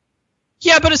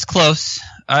 Yeah, but it's close.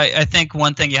 I think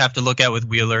one thing you have to look at with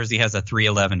Wheeler is he has a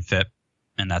 3.11 FIP,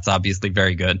 and that's obviously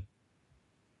very good.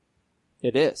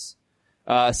 It is.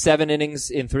 7 innings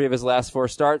in 3 of his last 4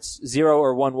 starts, 0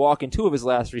 or 1 walk in 2 of his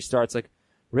last 3 starts. Like,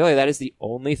 really, that is the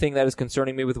only thing that is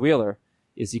concerning me with Wheeler.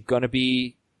 Is he going to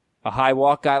be a high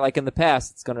walk guy like in the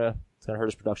past? It's going to hurt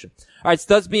his production. All right,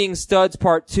 studs being studs,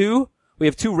 part 2. We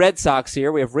have 2 Red Sox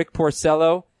here. We have Rick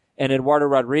Porcello and Eduardo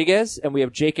Rodriguez, and we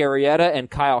have Jake Arrieta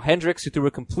and Kyle Hendricks, who threw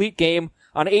a complete game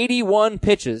on 81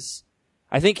 pitches.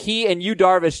 I think he and Yu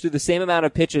Darvish threw the same amount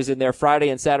of pitches in their Friday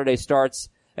and Saturday starts.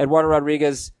 Eduardo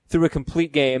Rodriguez threw a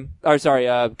complete game.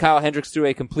 Kyle Hendricks threw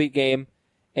a complete game,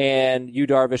 and Yu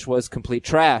Darvish was complete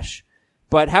trash.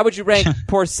 But how would you rank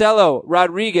Porcello,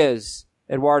 Rodriguez,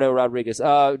 Eduardo Rodriguez,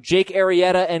 Jake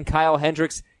Arrieta, and Kyle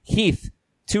Hendricks? Heath,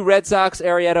 2 Red Sox,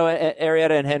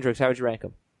 Arrieta and Hendricks. How would you rank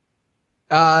them?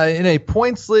 In a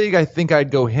points league, I think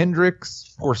I'd go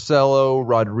Hendricks, Porcello,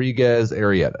 Rodriguez,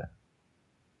 Arrieta.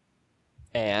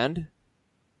 And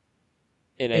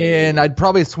I'd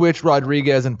probably switch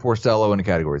Rodriguez and Porcello in a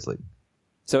categories league.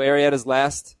 So Arrieta's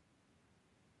last?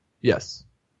 Yes.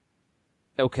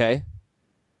 Okay.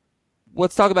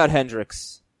 Let's talk about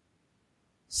Hendricks.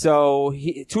 So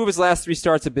 2 of his last 3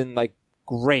 starts have been like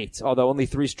great, although only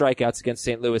 3 strikeouts against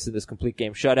St. Louis in this complete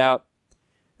game shutout.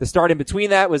 The start in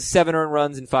between that was 7 earned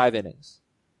runs in 5 innings.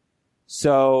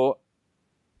 So,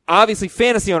 obviously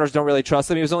fantasy owners don't really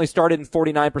trust him. He was only started in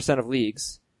 49% of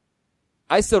leagues.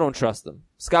 I still don't trust him.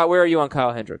 Scott, where are you on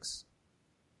Kyle Hendricks?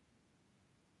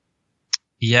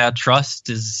 Yeah,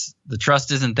 the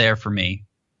trust isn't there for me.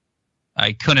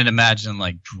 I couldn't imagine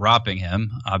dropping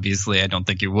him. Obviously, I don't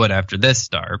think you would after this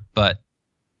start, but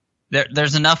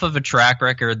there's enough of a track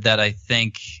record that I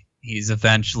think he's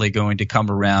eventually going to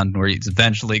come around, where he's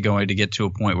eventually going to get to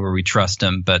a point where we trust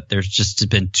him. But there's just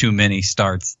been too many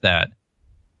starts that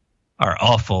are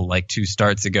awful, like 2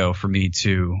 starts ago, for me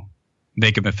to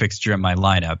make him a fixture in my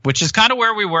lineup, which is kind of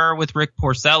where we were with Rick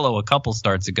Porcello a couple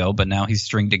starts ago, but now he's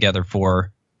stringed together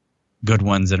 4 good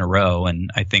ones in a row,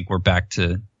 and I think we're back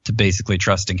to basically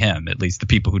trusting him, at least the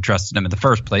people who trusted him in the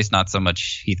first place, not so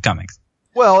much Heath Cummings.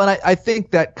 Well, and I think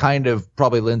that kind of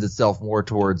probably lends itself more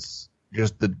towards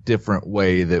just the different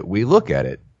way that we look at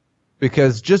it.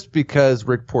 Because just because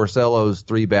Rick Porcello's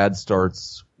 3 bad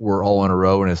starts were all in a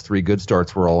row and his 3 good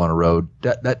starts were all in a row,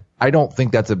 that I don't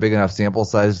think that's a big enough sample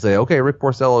size to say, okay, Rick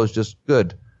Porcello is just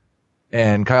good.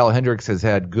 And Kyle Hendricks has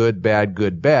had good,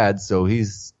 bad, so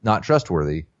he's not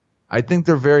trustworthy. I think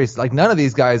they're very, none of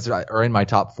these guys are in my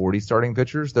top 40 starting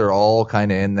pitchers. They're all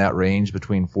kind of in that range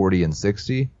between 40 and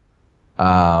 60.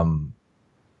 But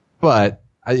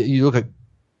you look at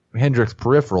Hendricks'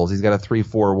 peripherals, he's got a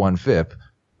 3.41 FIP,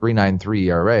 3.93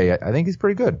 ERA. I think he's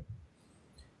pretty good.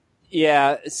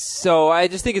 Yeah, so I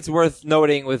just think it's worth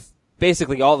noting with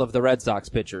basically all of the Red Sox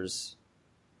pitchers,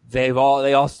 they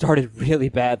all started really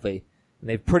badly, and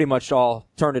they've pretty much all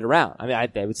turned it around. I mean, I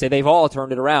would say they've all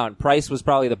turned it around. Price was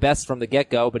probably the best from the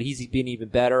get-go, but he's been even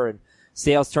better, and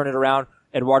Sales turned it around.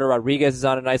 Eduardo Rodriguez is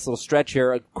on a nice little stretch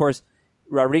here. Of course,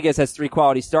 Rodriguez has 3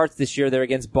 quality starts this year. They're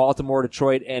against Baltimore,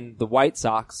 Detroit, and the White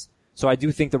Sox. So I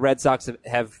do think the Red Sox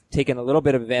have taken a little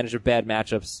bit of advantage of bad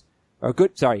matchups.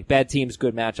 Bad teams,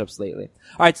 good matchups lately.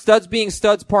 All right, studs being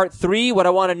studs part 3. What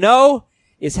I want to know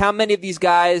is how many of these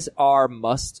guys are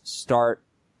must start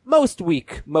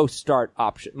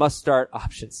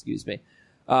options, excuse me.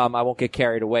 I won't get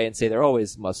carried away and say they're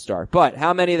always must start, but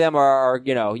how many of them are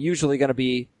usually going to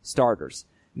be starters?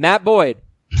 Matt Boyd,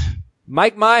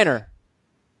 Mike Minor,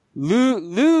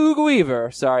 Lou Weaver.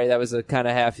 Sorry, that was a kind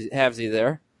of halvesy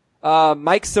there.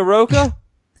 Mike Soroka,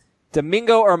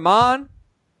 Domingo Germán,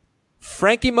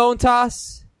 Frankie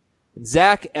Montas, and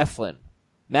Zach Eflin.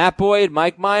 Matt Boyd,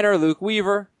 Mike Minor, Luke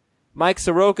Weaver, Mike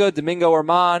Soroka, Domingo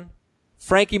Germán,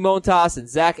 Frankie Montas, and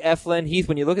Zach Eflin. Heath,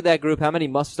 when you look at that group, how many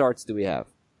must starts do we have?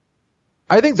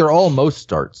 I think they're all most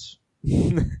starts.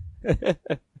 But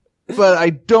I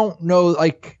don't know,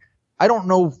 I don't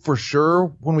know for sure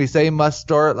when we say must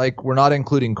start, we're not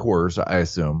including Coors, I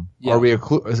assume. Yeah. Are we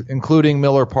including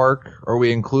Miller Park? Are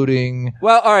we including?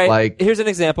 Well, all right. Here's an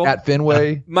example. At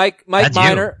Fenway? Mike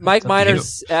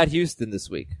Minor's at Houston this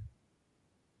week.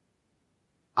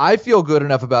 I feel good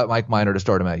enough about Mike Minor to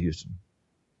start him at Houston.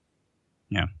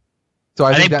 Yeah. So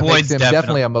I think that makes him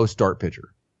definitely a most start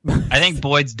pitcher. I think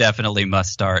Boyd's definitely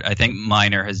must start. I think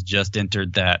Minor has just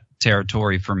entered that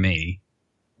territory for me.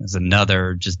 It's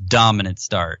another just dominant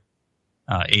start.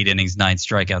 8 innings, 9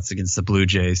 strikeouts against the Blue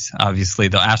Jays. Obviously,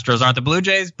 the Astros aren't the Blue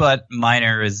Jays, but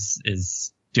Minor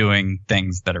is doing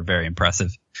things that are very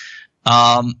impressive.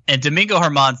 And Domingo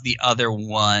Germán's the other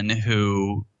one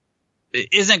who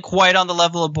isn't quite on the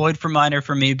level of Boyd for Minor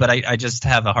for me, but I just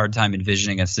have a hard time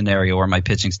envisioning a scenario where my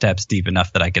pitching staff's deep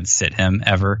enough that I could sit him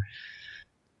ever.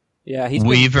 Yeah, he's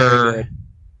very good.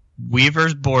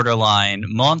 Weaver's borderline.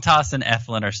 Montas and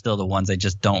Eflin are still the ones I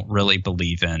just don't really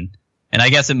believe in. And I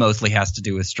guess it mostly has to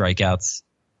do with strikeouts.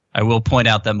 I will point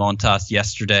out that Montas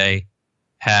yesterday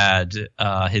had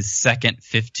his second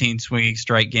 15 swinging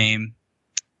strike game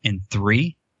in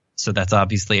 3. So that's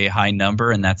obviously a high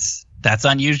number, and that's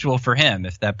unusual for him.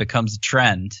 If that becomes a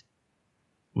trend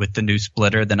with the new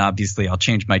splitter, then obviously I'll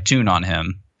change my tune on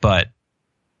him. But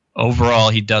overall,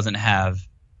 he doesn't have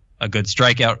a good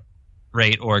strikeout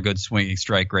rate or a good swinging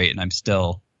strike rate, and I'm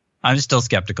still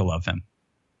skeptical of him.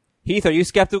 Heath, are you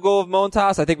skeptical of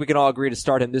Montas? I think we can all agree to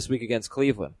start him this week against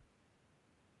Cleveland.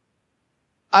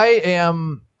 I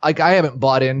am. I haven't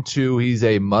bought into he's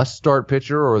a must-start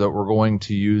pitcher or that we're going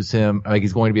to use him.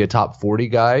 He's going to be a top 40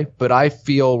 guy, but I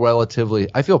feel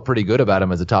pretty good about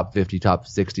him as a top 50, top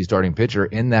 60 starting pitcher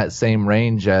in that same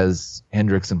range as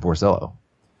Hendricks and Porcello. All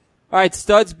right,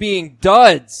 studs being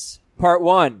duds, part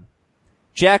 1.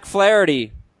 Jack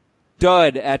Flaherty,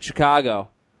 dud at Chicago.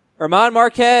 Germán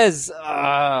Marquez,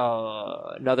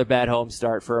 another bad home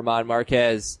start for Germán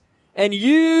Marquez. And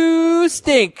you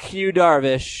stink, Yu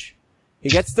Darvish. He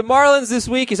gets the Marlins this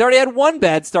week. He's already had one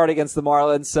bad start against the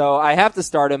Marlins, so I have to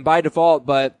start him by default,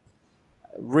 but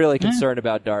really concerned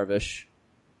about Darvish.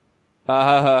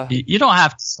 You don't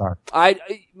have to start.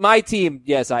 My team,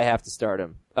 yes, I have to start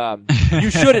him. You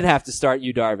shouldn't have to start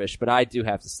Yu Darvish, but I do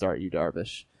have to start Yu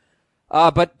Darvish.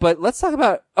 But let's talk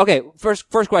about, okay, first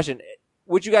question.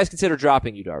 Would you guys consider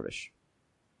dropping Yu Darvish?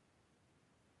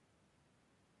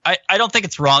 I don't think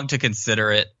it's wrong to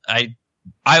consider it.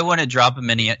 I wouldn't drop him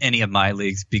in any of my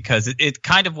leagues because it's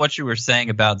kind of what you were saying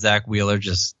about Zach Wheeler,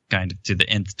 just kind of to the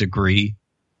nth degree,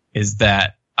 is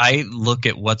that I look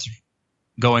at what's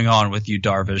going on with Yu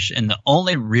Darvish, and the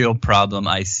only real problem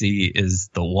I see is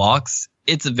the walks.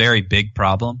 It's a very big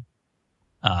problem.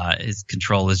 His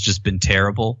control has just been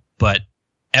terrible, but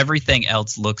everything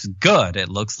else looks good. It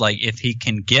looks like if he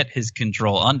can get his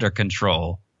control under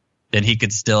control, then he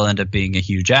could still end up being a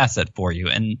huge asset for you.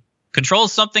 And control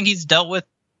is something he's dealt with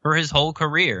for his whole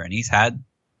career, and he's had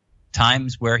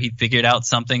times where he figured out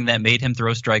something that made him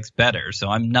throw strikes better. So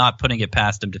I'm not putting it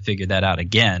past him to figure that out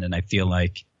again, and I feel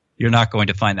like you're not going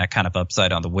to find that kind of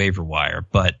upside on the waiver wire.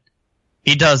 But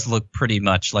he does look pretty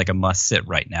much like a must-sit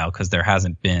right now because there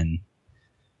hasn't been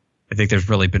 – I think there's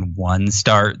really been one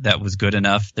start that was good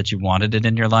enough that you wanted it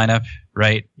in your lineup,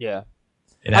 right? Yeah.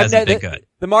 It hasn't been good.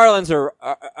 The Marlins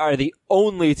are the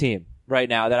only team right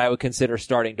now that I would consider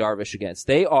starting Darvish against.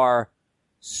 They are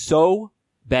so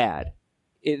bad.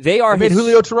 They made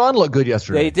Julio Teheran look good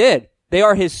yesterday. They did. They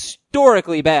are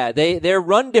historically bad. Their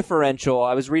run differential,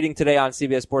 I was reading today on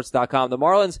CBSSports.com, the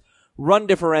Marlins run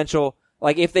differential,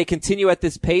 like if they continue at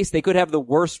this pace, they could have the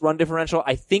worst run differential,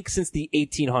 I think, since the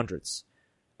 1800s.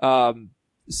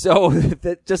 So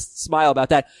just smile about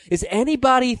that. Is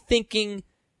anybody thinking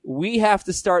we have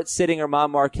to start sitting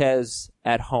German Marquez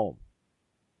at home?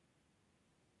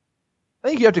 I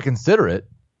think you have to consider it,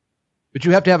 but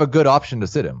you have to have a good option to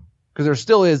sit him because there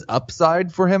still is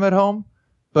upside for him at home,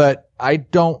 but I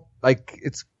don't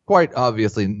it's quite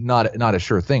obviously not a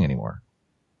sure thing anymore.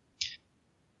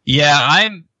 Yeah,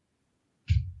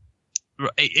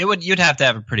 you'd have to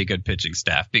have a pretty good pitching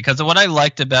staff because of what I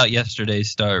liked about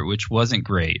yesterday's start, which wasn't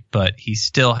great, but he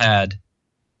still had,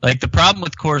 the problem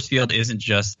with Coors Field isn't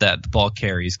just that the ball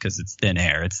carries because it's thin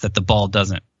air. It's that the ball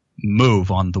doesn't move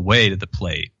on the way to the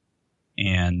plate.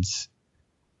 And,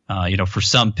 for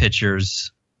some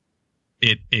pitchers,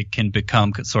 it can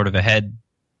become sort of a head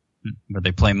where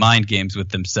they play mind games with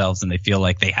themselves and they feel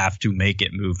like they have to make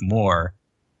it move more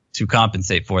to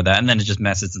compensate for that. And then it just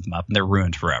messes them up and they're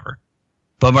ruined forever.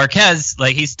 But Marquez,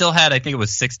 he still had, I think it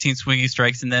was 16 swinging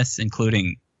strikes in this,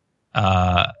 including,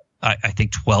 I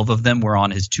think 12 of them were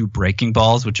on his 2 breaking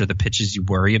balls, which are the pitches you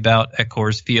worry about at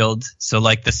Coors Field. So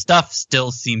the stuff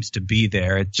still seems to be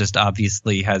there. It just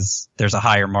obviously there's a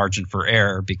higher margin for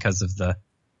error because of the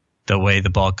way the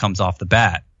ball comes off the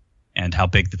bat and how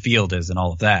big the field is and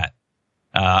all of that.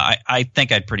 I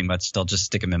think I'd pretty much still just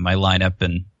stick him in my lineup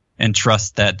and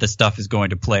trust that the stuff is going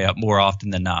to play up more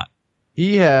often than not.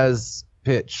 He has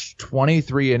pitched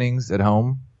 23 innings at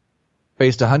home,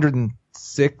 faced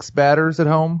 106 batters at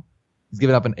home. He's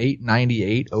given up an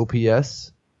 898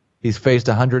 OPS. He's faced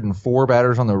 104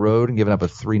 batters on the road and given up a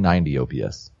 390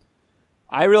 OPS.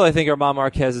 I really think German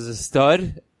Marquez is a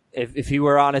stud. If he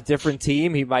were on a different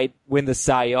team, he might win the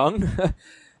Cy Young.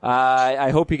 I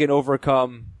hope he can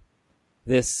overcome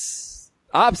this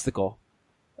obstacle.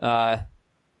 Yeah,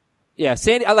 I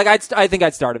think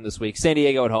I'd start him this week. San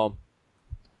Diego at home.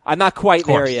 I'm not quite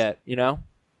there yet, We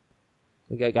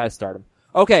got to start him.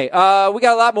 Okay, we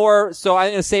got a lot more, so I'm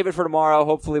going to save it for tomorrow.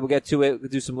 Hopefully we'll get to it. We'll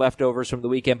do some leftovers from the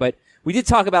weekend, but we did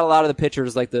talk about a lot of the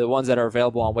pitchers, like the ones that are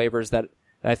available on waivers that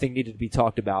I think needed to be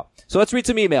talked about. So let's read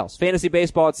some emails.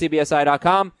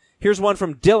 FantasyBaseball@CBSI.com. Here's one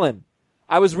from Dylan.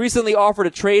 I was recently offered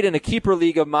a trade in a keeper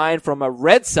league of mine from a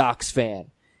Red Sox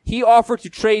fan. He offered to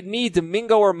trade me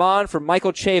Domingo Germán for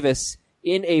Michael Chavis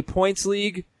in a points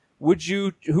league. Who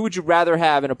would you rather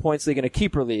have in a points league and a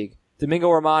keeper league? Domingo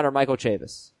Germán or Michael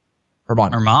Chavis?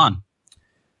 Germán.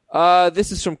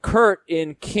 This is from Kurt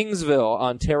in Kingsville,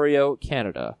 Ontario,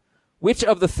 Canada. Which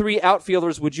of the 3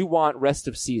 outfielders would you want rest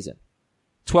of season?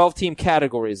 12-team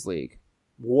categories league.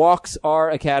 Walks are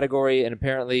a category, and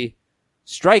apparently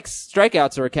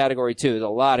strikeouts are a category too. There's a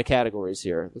lot of categories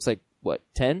here. Looks like,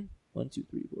 10? 1, 2,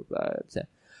 3, 4, 5, 10.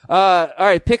 All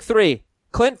right, pick 3.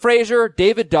 Clint Frazier,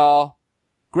 David Dahl,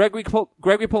 Gregory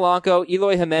Polanco,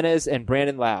 Eloy Jimenez, and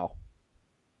Brandon Lau.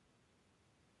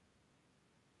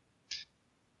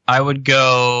 I would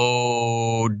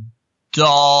go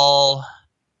Dahl,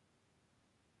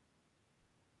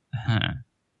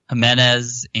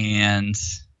 Jimenez, and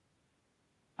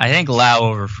I think Lau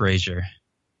over Frazier.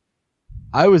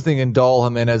 I was thinking Dahl,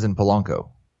 Jimenez, and Polanco.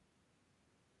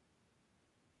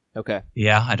 Okay.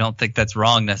 Yeah, I don't think that's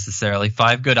wrong necessarily.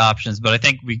 5 good options, but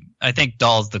I think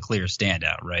Dahl's the clear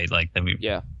standout, right? Like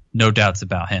no doubts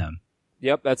about him.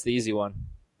 Yep, that's the easy one.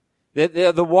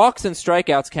 The walks and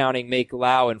strikeouts counting make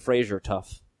Lau and Frazier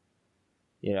tough.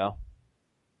 You know.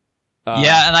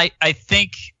 Yeah, and I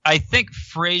think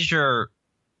Frazier,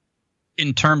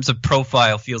 in terms of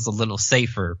profile, feels a little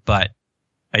safer, but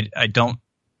I don't.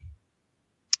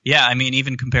 Yeah, I mean,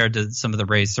 even compared to some of the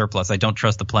Rays surplus, I don't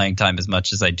trust the playing time as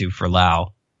much as I do for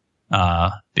Lau,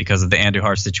 because of the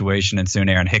Andujar situation, and soon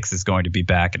Aaron Hicks is going to be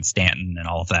back, and Stanton and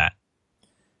all of that.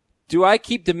 Do I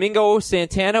keep Domingo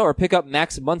Santana or pick up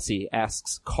Max Muncy?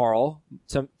 Asks Carl.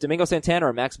 Domingo Santana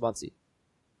or Max Muncy?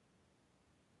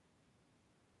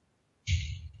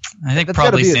 I think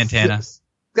probably Santana. It's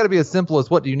got to be as simple as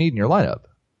what do you need in your lineup?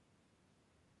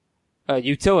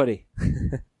 Utility.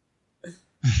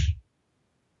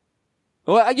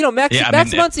 Well, you know, Max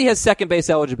Muncy has second base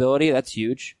eligibility. That's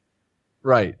huge.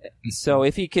 Right. So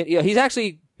if he can, he's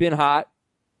actually been hot.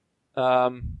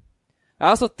 I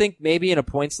also think maybe in a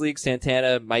points league,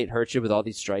 Santana might hurt you with all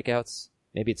these strikeouts.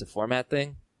 Maybe it's a format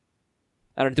thing.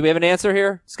 I don't know. Do we have an answer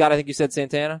here? Scott, I think you said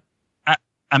Santana.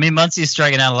 I mean, Muncy's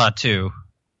striking out a lot too.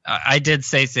 I did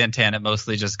say Santana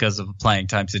mostly just because of a playing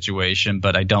time situation,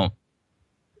 but I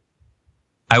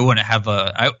wouldn't have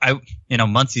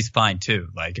Muncy's fine too.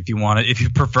 Like if you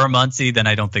prefer Muncy, then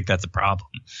I don't think that's a problem.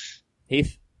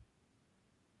 Heath?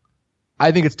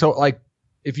 I think it's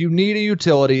if you need a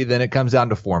utility, then it comes down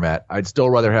to format. I'd still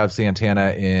rather have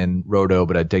Santana in Roto,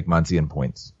 but I'd take Muncy in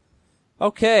points.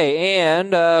 Okay,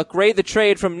 and grade the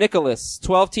trade from Nicholas.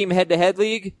 12-team head-to-head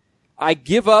league. I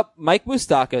give up Mike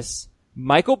Moustakas,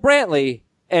 Michael Brantley,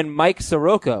 and Mike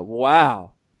Soroka.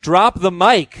 Wow. Drop the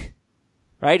mic.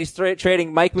 Right? He's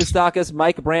trading Mike Moustakas,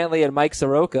 Mike Brantley, and Mike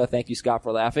Soroka. Thank you, Scott,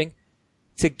 for laughing.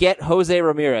 To get Jose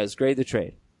Ramirez. Grade the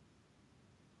trade.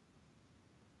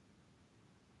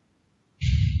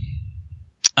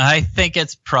 I think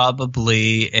it's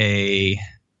probably a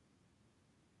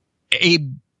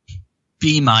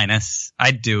B-.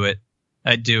 I'd do it.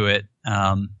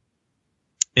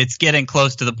 It's getting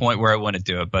close to the point where I want to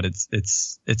do it, but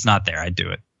it's not there. I'd do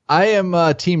it. I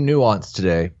am team nuance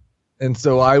today. And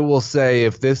so I will say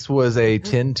if this was a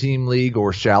 10-team league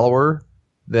or shallower,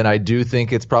 then I do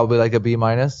think it's probably like a B-.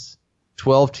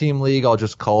 12-team league, I'll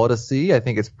just call it a C. I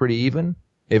think it's pretty even.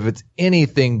 If it's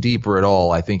anything deeper at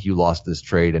all, I think you lost this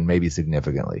trade, and maybe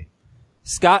significantly.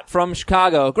 Scott from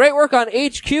Chicago. Great work on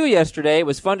HQ yesterday. It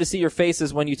was fun to see your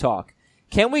faces when you talk.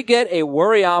 Can we get a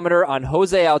worryometer on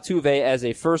Jose Altuve as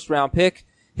a first-round pick?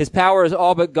 His power is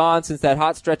all but gone since that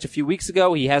hot stretch a few weeks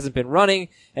ago. He hasn't been running,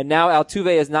 and now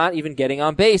Altuve is not even getting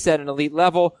on base at an elite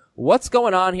level. What's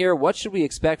going on here? What should we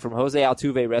expect from Jose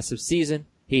Altuve rest of season?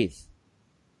 Heath.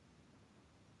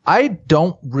 I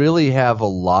don't really have a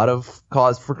lot of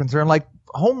cause for concern. Like,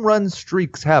 home run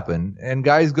streaks happen, and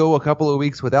guys go a couple of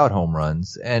weeks without home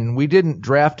runs, and we didn't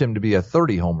draft him to be a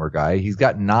 30-homer guy. He's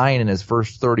got 9 in his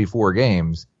first 34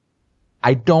 games.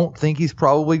 I don't think he's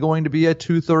probably going to be a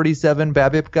 237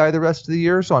 BABIP guy the rest of the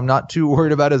year, so I'm not too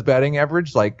worried about his batting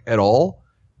average, like, at all.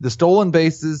 The stolen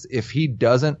bases, if he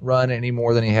doesn't run any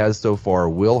more than he has so far,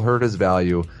 will hurt his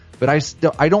value, but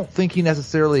I don't think he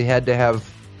necessarily had to have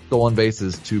stolen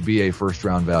bases to be a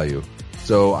first-round value.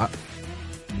 So,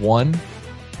 1.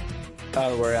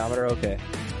 Worryometer, okay.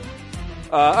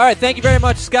 All right, thank you very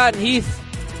much, Scott and Heath.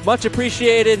 Much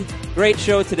appreciated. Great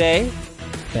show today.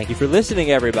 Thank you for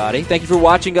listening, everybody. Thank you for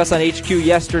watching us on HQ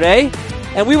yesterday.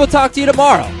 And we will talk to you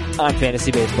tomorrow on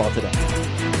Fantasy Baseball Today.